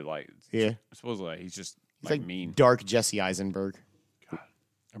asshole too. Like Yeah, supposedly he's just he's like like mean. dark Jesse Eisenberg.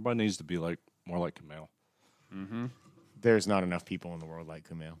 Everybody needs to be like more like Kamel. There's not enough people in the world like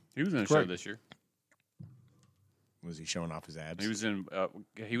Kumail. He was in a show Correct. this year. Was he showing off his abs? He was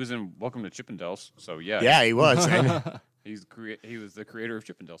in Welcome to Chippendales. So yeah. Yeah, he was. And He was the creator of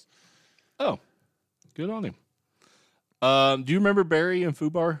Chippendales. Oh, good on him. Do you remember Barry and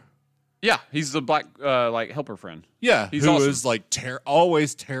Fubar? Yeah, he's the black like helper friend. Yeah, He's who awesome. is like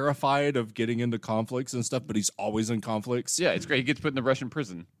always terrified of getting into conflicts and stuff, but he's always in conflicts. Yeah, it's great. He gets put in the Russian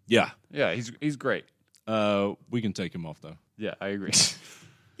prison. Yeah. Yeah, he's great. We can take him off though. Yeah, I agree.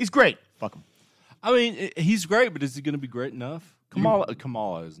 he's great. Fuck him. I mean, he's great, but is he going to be great enough?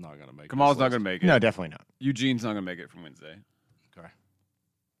 Kamala is not going to make it. Kamal's not going to make it. No, definitely not. Eugene's not going to make it from Wednesday. Okay.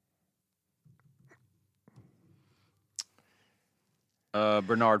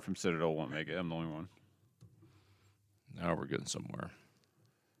 Bernard from Citadel won't make it. I'm the only one. Now we're getting somewhere.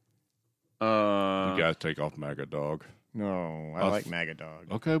 Uh, You got to take off MAGA Dog. No, I like MAGA Dog.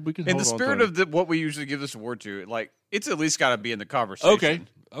 Okay, we can in hold the on spirit to of what we usually give this award to, like it's at least got to be in the conversation. Okay.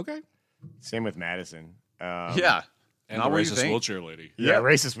 Okay. Same with Madison. Yeah. And Not the what you racist think. wheelchair lady. Yeah, Yep.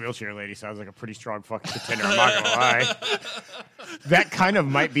 racist wheelchair lady sounds like a pretty strong fucking contender. I'm not gonna lie. That kind of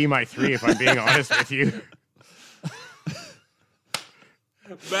might be my 3 if I'm being honest with you.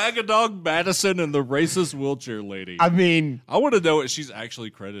 Magadog Madison and the racist wheelchair lady. I mean, I want to know what she's actually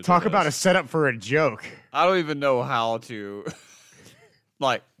credited. talk about a as. setup for a joke. I don't even know how to.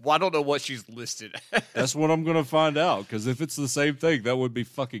 Like, well, I don't know what she's listed as. That's what I'm going to find out. Because if it's the same thing, that would be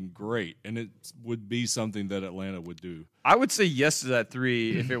fucking great, and it would be something that Atlanta would do. I would say yes to that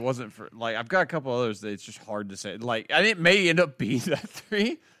 3 if it wasn't for, like, I've got a couple others that it's just hard to say. Like, and it may end up being that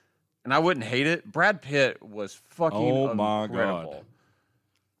 3, and I wouldn't hate it. Brad Pitt was fucking Oh my incredible. God.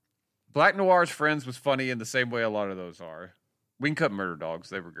 Black Noir's Friends was funny in the same way a lot of those are. We can cut Murder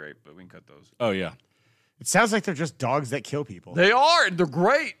Dogs. They were great, but we can cut those. Oh, yeah. It sounds like they're just dogs that kill people. They are. And they're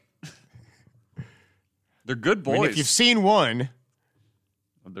great. They're good boys. I mean, if you've seen one,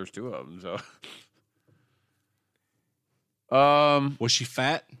 There's 2 of them, so. Was she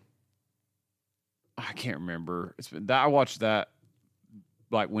fat? I can't remember. It's been that I watched that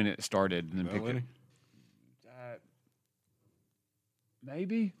like when it started and then picked it.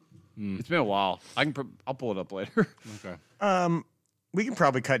 Maybe. It's been a while. I'll pull it up later. Okay. we can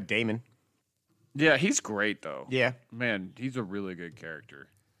probably cut Damon. Yeah, he's great though. Yeah. Man, he's a really good character.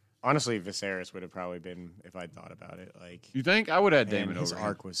 Honestly, Viserys would have probably been if I'd thought about it. Like, You think? I would have had man, Damon his over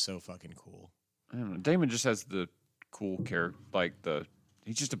arc was so fucking cool. him. I don't know. Damon just has the cool character, like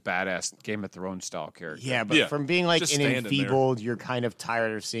he's just a badass Game of Thrones style character. Yeah, but Yeah, from being like just an standing there. enfeebled, you're kind of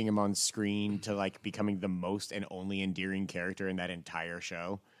tired of seeing him on screen to like becoming the most and only endearing character in that entire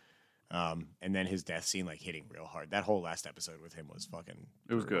show. And then his death scene like hitting real hard. That whole last episode with him was fucking.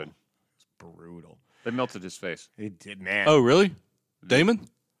 It was good. It was brutal. They melted his face. It did, man. Oh, really? Damon?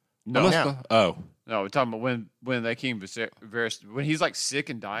 No, No. Oh. no, we're talking about when they came Viserys when he's like sick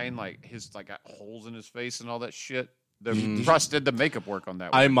and dying, like his like got holes in his face and all that shit. The Russ did the makeup work on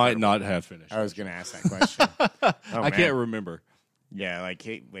that. I was might incredible. not have finished. I was gonna ask that question. Oh, I can't man. remember. Yeah, like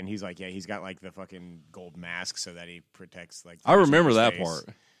when he's like, yeah, he's got like the fucking gold mask so that he protects like. the I remember person's that face. part.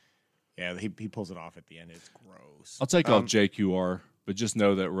 Yeah, he pulls it off at the end. It's gross. I'll take off JQR, but just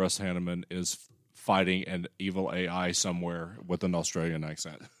know that Russ Hanneman is fighting an evil AI somewhere with an Australian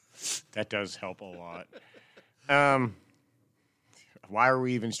accent. That does help a lot. Why are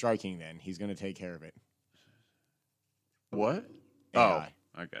we even striking then? He's going to take care of it. What? AI.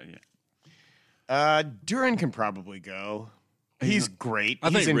 Oh, okay, yeah. Duran can probably go. He's great. I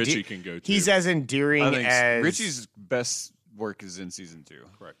He's think Richie can go, too. He's as endearing I think as Richie's best work is in season 2.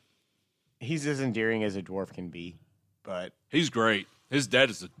 Correct. He's as endearing as a dwarf can be. But He's great. His dad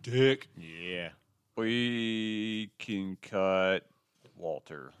is a dick. yeah, We can cut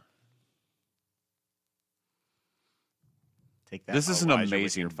Walter. take that. This is an Elijah, with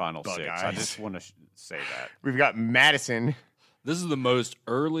amazing your final bug 6. eyes. I just want to say that. We've got Madison. This is the most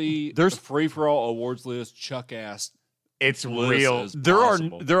early There's- free-for-all awards list chuck-ass It's list real. as There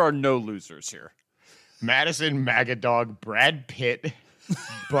possible. are no losers here. Madison, Magadog, Brad Pitt,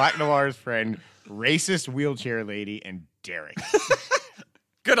 Black Noir's friend, racist wheelchair lady, and Derek.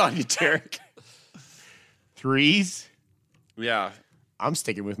 Good on you, Derek. Threes. Yeah. I'm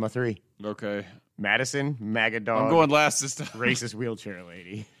sticking with my 3. Okay. Madison, Magadog, I'm going last this time. racist wheelchair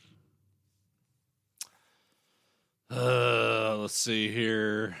lady. Let's see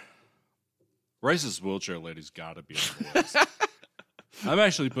here. Racist wheelchair lady's got to be on the list. I'm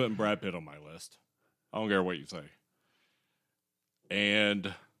actually putting Brad Pitt on my list. I don't care what you say.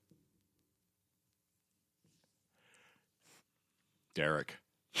 And Derek.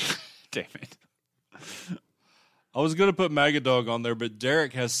 Damn it. I was going to put Magadog on there, but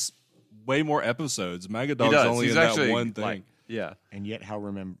Derek has way more episodes. He Magadog's does. only He's in actually that one thing. like, yeah. And yet, how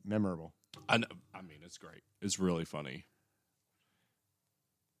memorable. I know. I mean, it's great. It's really funny.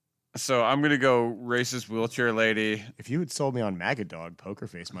 So I'm gonna go racist wheelchair lady. If you had sold me on Magadog, Poker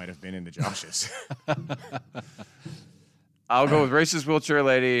Face might have been in the Joshes. I'll go with racist wheelchair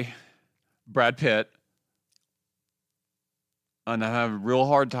lady, Brad Pitt, and I have a real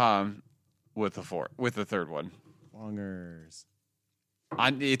hard time with the third one. Longers.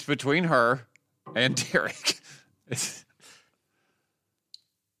 It's between her and Derek.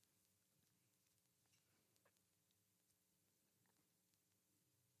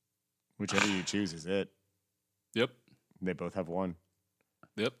 Whichever you choose is it. Yep. They both have 1.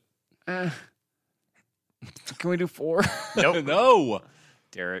 Yep. Can we do 4? Nope. No.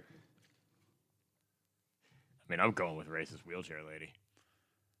 Derek. I mean, I'm going with racist wheelchair lady.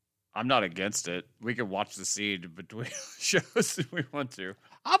 I'm not against it. We can watch the scene between shows if we want to.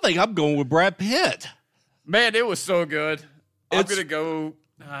 I think I'm going with Brad Pitt. Man, it was so good. I'm It's- gonna go.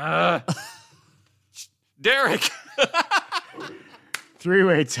 Derek.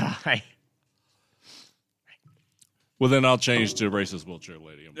 3-way tie. Well, then I'll change to racist wheelchair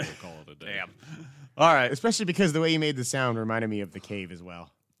lady, and we'll call it a day. Damn. All right. Especially because the way you made the sound reminded me of the cave as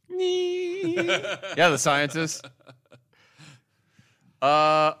well. Yeah, the scientist.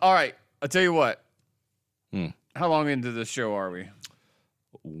 All right. I'll tell you what. How long into the show are we?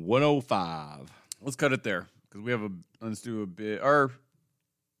 105. Let's cut it there because we have a. Let's do a bit. Or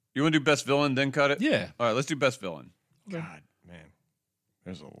you want to do best villain, then cut it? Yeah. All right. Let's do best villain. God, man.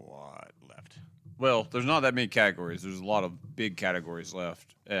 There's a lot left. Well, there's not that many categories. There's a lot of big categories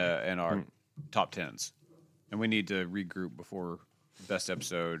left in our top tens, and we need to regroup before best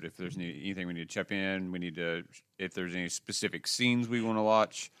episode. If there's anything we need to chip in, we need to. If there's any specific scenes we want to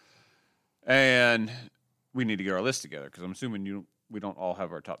watch, and we need to get our list together because I'm assuming we don't all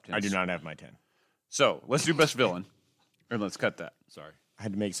have our top 10. I do not have my 10. So let's do best villain, or let's cut that. Sorry, I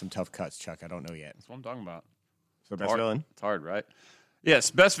had to make some tough cuts, Chuck. I don't know yet. that's what I'm talking about. So best villain? It's hard, right?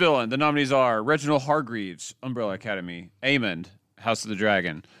 Yes, best villain. The nominees are Reginald Hargreaves, Umbrella Academy; Aemond, House of the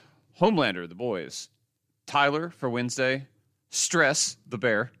Dragon; Homelander, The Boys; Tyler for Wednesday; Stress, the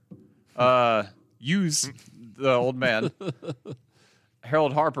bear; Hughes, the old man;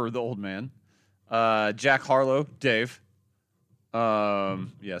 Harold Harper, the old man; Jack Harlow, Dave.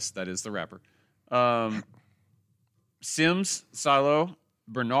 Yes, that is the rapper. Sims, Silo;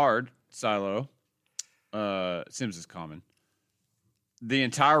 Bernard, Silo. Sims is common. The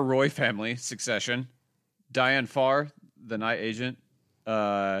entire Roy family, Succession; Diane Farr, the night agent;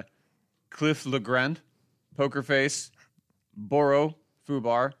 Cliff Legrand, Poker Face; Boro,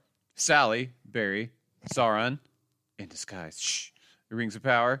 Fubar; Sally, Barry; Sauron, in disguise; Shh, The Rings of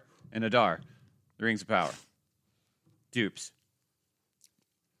Power; and Adar, The Rings of Power. Dupes.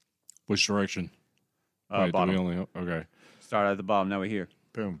 Which direction? Wait, do Bottom. we only okay. Start at the bottom. Now we're here.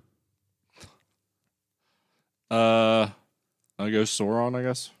 Boom. I'll go Sauron, I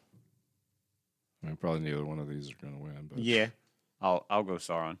guess. I mean, probably neither one of these are going to win. But Yeah. I'll go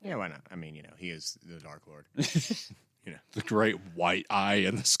Sauron. Yeah, why not? I mean, he is the Dark Lord. the great white eye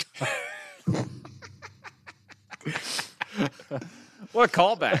in the sky. What a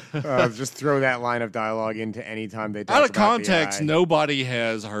callback. Just throw that line of dialogue into any time they talk Out of about the context, eye. nobody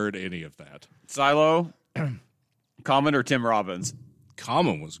has heard any of that. Silo, Common, or Tim Robbins?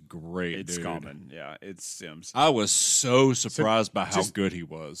 Common was great, It's dude. Common. Yeah, it's Sims. I was so surprised by how just- good he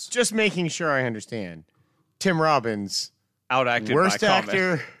was. Just making sure I understand. Tim Robbins, Outacted worst by Common.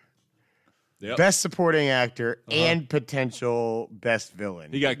 actor, Yep. best supporting actor, and potential best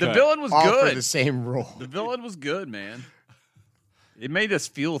villain. He got The cut. villain was all good. for the same role. The villain was good, man. It made us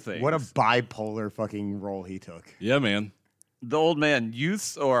feel things. What a bipolar fucking role he took. Yeah, man. The old man,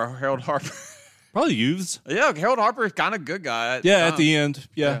 Youth or Harold Harper? Probably youths. Yeah, Harold Harper is kind of good guy. Yeah, at the end.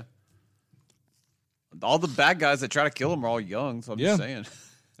 Yeah. All the bad guys that try to kill him are all young, so I'm just saying.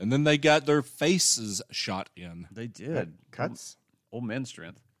 And then they got their faces shot in. They did. Cuts? Old man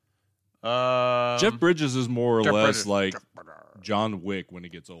strength. Jeff Bridges is more or Jeff less Bridges. like John Wick when he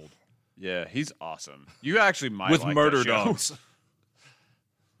gets old. Yeah, he's awesome. You actually might With like murder that show. dogs.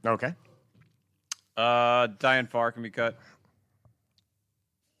 Okay. Diane Farr can be cut.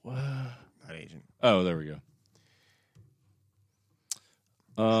 Not agent. Oh, there we go.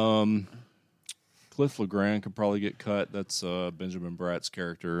 Cliff Legrand could probably get cut. That's Benjamin Bratt's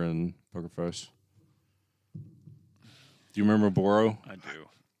character in Poker Face. Do you remember Boro? I do.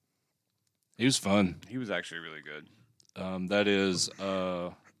 He was fun. He was actually really good. That is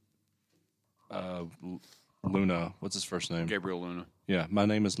Luna. What's his first name? Gabriel Luna. Yeah, my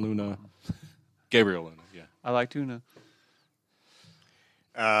name is Luna. Gabriel Luna, yeah. I like tuna.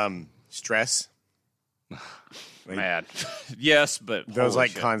 Stress. Mad. Yes, but Those holy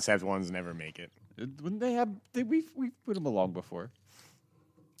like shit. concept ones never make it. Wouldn't they have? We've put them along before.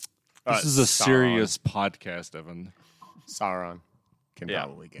 This is a Sauron. serious podcast, Evan. Sauron can Yeah.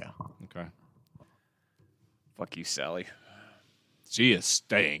 probably go. Okay. Fuck you, Sally. She is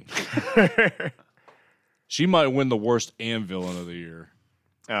staying. She might win the worst and villain of the year.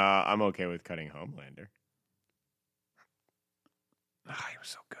 I'm okay with cutting Homelander. He was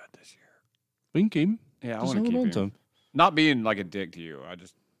so good this year. We can keep him. Yeah, I Just want to hold keep on to him. Not being like a dick to you. I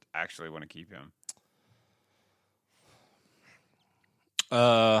just actually want to keep him.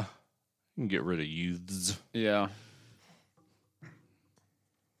 You can get rid of youths. Yeah.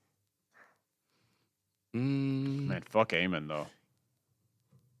 Man, fuck Eamon though.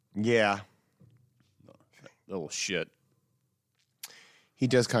 Yeah. Little shit. He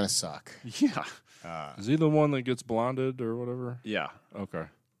does kind of suck. Yeah. Is he the one that gets blinded or whatever? Yeah. Okay.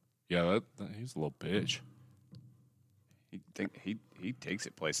 Yeah, he's a little bitch. He takes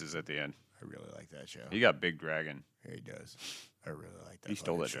it places at the end. I really like that show. He got Big Dragon. Yeah, he does. I really like that. He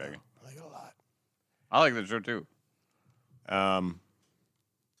stole fucking that show. dragon. I like it a lot. I like that show too. Tyler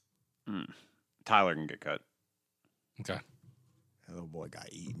can get cut. Okay. That little boy got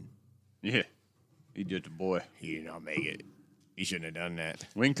eaten. Yeah. He did the boy. He did not make it. He shouldn't have done that.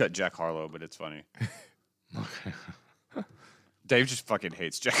 We can cut Jack Harlow, but it's funny. Dave just fucking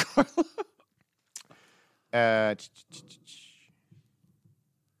hates Jack Harlow.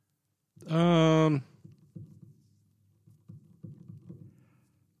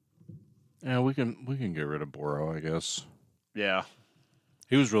 Yeah, we can get rid of Boro, I guess. Yeah.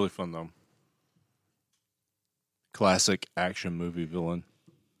 He was really fun though. Classic action movie villain.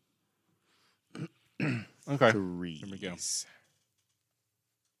 Okay. Here we go.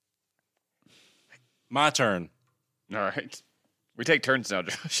 My turn. All right. We take turns now,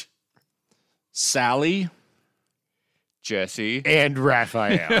 Josh. Sally. Jesse. And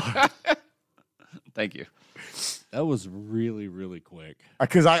Raphael. Thank you. That was really, really quick.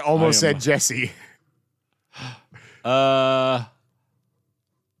 Because I almost said Jesse. Amond.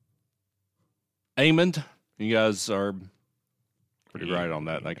 You guys are pretty right on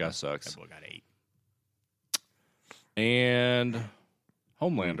that. That guy sucks. That boy got 8. And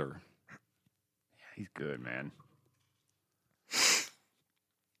Homelander. Yeah, he's good, man.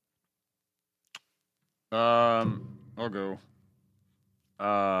 I'll go.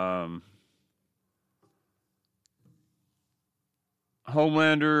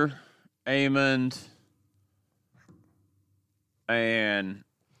 Homelander, Amond, and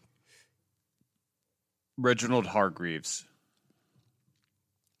Reginald Hargreaves.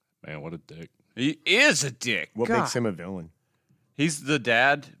 Man, what a dick. He is a dick. What God. makes him a villain? He's the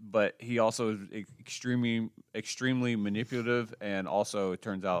dad, but he also is extremely manipulative, and also it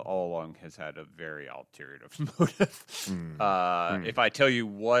turns out all along has had a very ulterior motive. If I tell you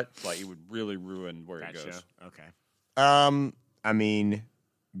what, like, it would really ruin where it goes. Okay. I mean,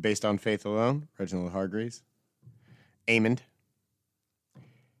 based on faith alone, Reginald Hargreaves, Amond,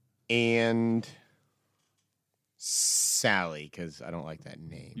 and Sally, because I don't like that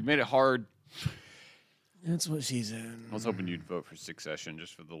name. You made it hard. That's what she's in. I was hoping you'd vote for Succession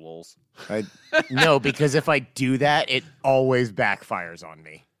just for the lulz. No, because if I do that, it always backfires on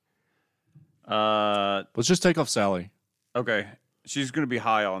me. Let's just take off Sally. Okay. She's going to be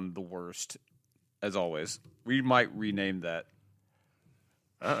high on the worst, as always. We might rename that.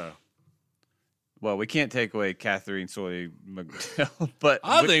 Uh-oh. Well, we can't take away Catherine Soy McDowell, but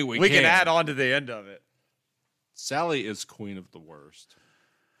I think we can can. add on to the end of it. Sally is queen of the worst.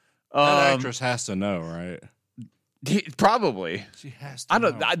 That actress has to know, right? Probably. She has to I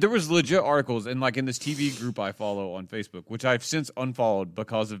don't. know. There was legit articles in this TV group I follow on Facebook, which I've since unfollowed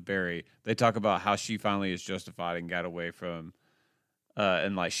because of Barry. They talk about how she finally is justified and got away from,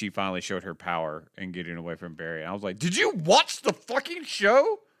 and she finally showed her power in getting away from Barry. And I was like, did you watch the fucking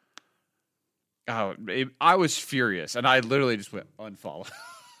show? Oh, I was furious, and I literally just went unfollow.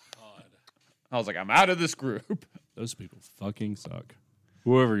 God. I was like, I'm out of this group. Those people fucking suck.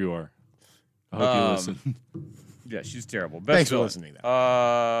 Whoever you are. I hope you listen. Yeah, she's terrible. Thanks for listening,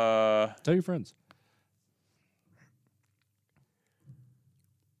 Tell your friends.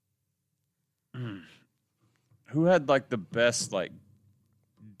 Who had the best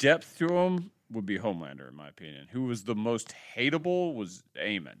depth to him would be Homelander, in my opinion. Who was the most hateable was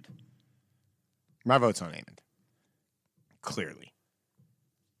Amond. My vote's on Amond. Clearly.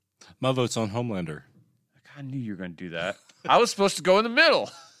 My vote's on Homelander. I knew you were going to do that. I was supposed to go in the middle.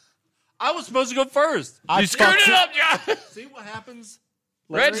 I was supposed to go first. You screwed it up, John. See what happens?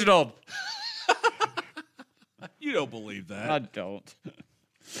 Reginald. You don't believe that. I don't.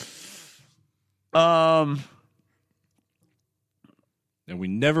 And we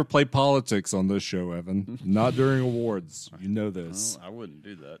never play politics on this show, Evan. Not during awards. You know this. I wouldn't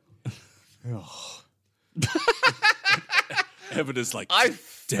do that. Evan is like, I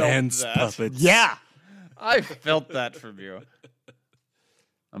dance that. puppets. Yeah. I felt that from you.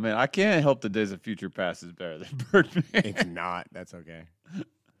 I mean, I can't help that Days of Future Past is better than Birdman. It's not. That's okay.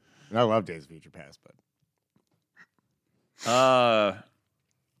 And I love Days of Future Past, but I'm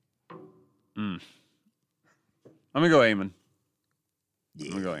gonna go Eamon.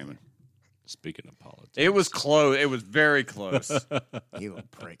 yeah. I'm gonna go Eamon. Speaking of politics. It was close. It was very close. You little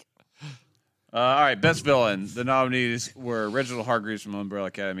prick. All right, best villain. The nominees were Reginald Hargreaves from Umbrella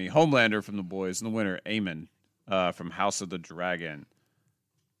Academy, Homelander from The Boys, and the winner, Eamon from House of the Dragon.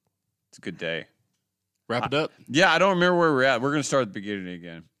 It's a good day. Wrap it up. Yeah, I don't remember where we're at. We're going to start at the beginning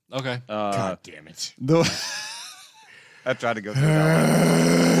again. Okay. God damn it. I tried to go through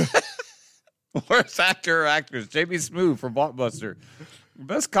that one. Worst actor or actress, J.B. Smoove for Blockbuster.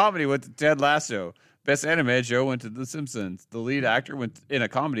 Best comedy went to Ted Lasso. Best animated show went to The Simpsons. The lead actor in a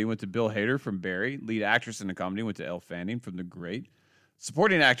comedy went to Bill Hader from Barry. Lead actress in a comedy went to Elle Fanning from The Great.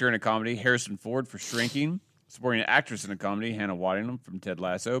 Supporting actor in a comedy, Harrison Ford for Shrinking. Supporting actress in a comedy, Hannah Waddingham from Ted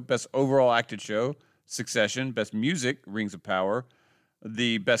Lasso. Best overall acted show, Succession. Best music, Rings of Power.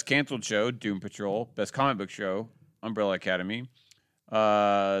 The best canceled show, Doom Patrol. Best comic book show, Umbrella Academy.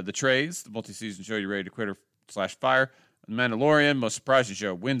 The Trays, the multi-season show, You Ready to Quit or /Fire. The Mandalorian, most surprising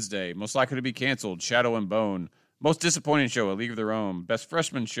show, Wednesday. Most likely to be canceled, Shadow and Bone. Most disappointing show, A League of Their Own. Best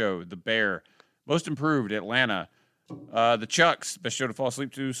freshman show, The Bear. Most improved, Atlanta. The Chucks, best show to fall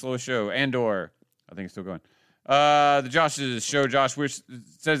asleep to, slowest show, Andor. I think it's still going. The Josh's show, Josh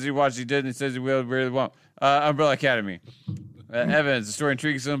says he watched, he did, and he says he will, really won't. Umbrella Academy. Evans, the story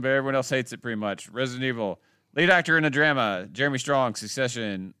intrigues him, but everyone else hates it pretty much. Resident Evil. Lead actor in a drama, Jeremy Strong,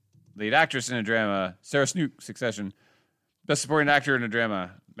 Succession. Lead actress in a drama, Sarah Snook, Succession. Best supporting actor in a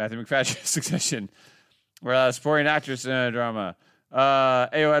drama, Matthew McFadden, Succession. Supporting actress in a drama, Ayo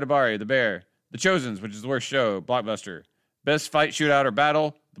Edebari, The Bear. The Chosens, which is the worst show, Blockbuster. Best fight, shootout, or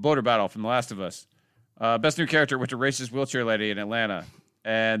battle, The Bloater Battle from The Last of Us. Best new character went to racist wheelchair lady in Atlanta.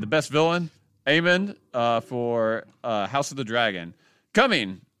 And the best villain, Aemon, for House of the Dragon.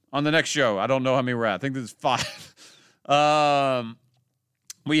 Coming on the next show. I don't know how many we're at. I think this is 5.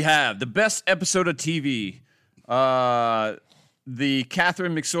 We have the best episode of TV. The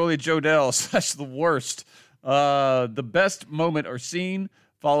Catherine McSorley Jodell / the worst. The best moment or scene,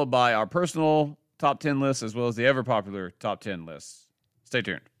 followed by our personal top 10 list, as well as the ever popular top 10 lists. Stay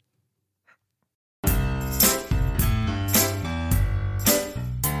tuned.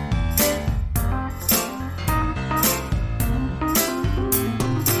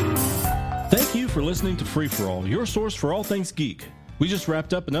 Thank you for listening to Free For All, your source for all things geek. We just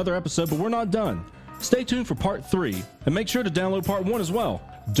wrapped up another episode, but we're not done. Stay tuned for part 3, and make sure to download part 1 as well.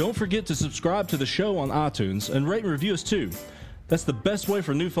 Don't forget to subscribe to the show on iTunes and rate and review us too. That's the best way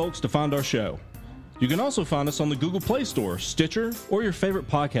for new folks to find our show. You can also find us on the Google Play Store, Stitcher, or your favorite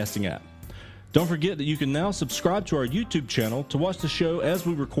podcasting app. Don't forget that you can now subscribe to our YouTube channel to watch the show as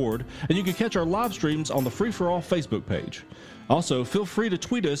we record, and you can catch our live streams on the Free For All Facebook page. Also, feel free to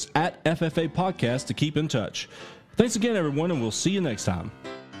tweet us at FFA Podcast to keep in touch. Thanks again, everyone, and we'll see you next time.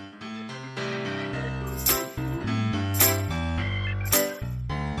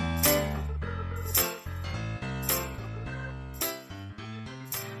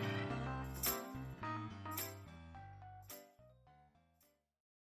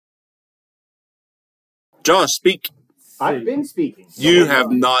 Josh, speak. I've been speaking. You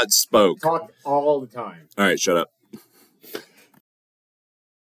have not spoke. Talk all the time. All right, shut up.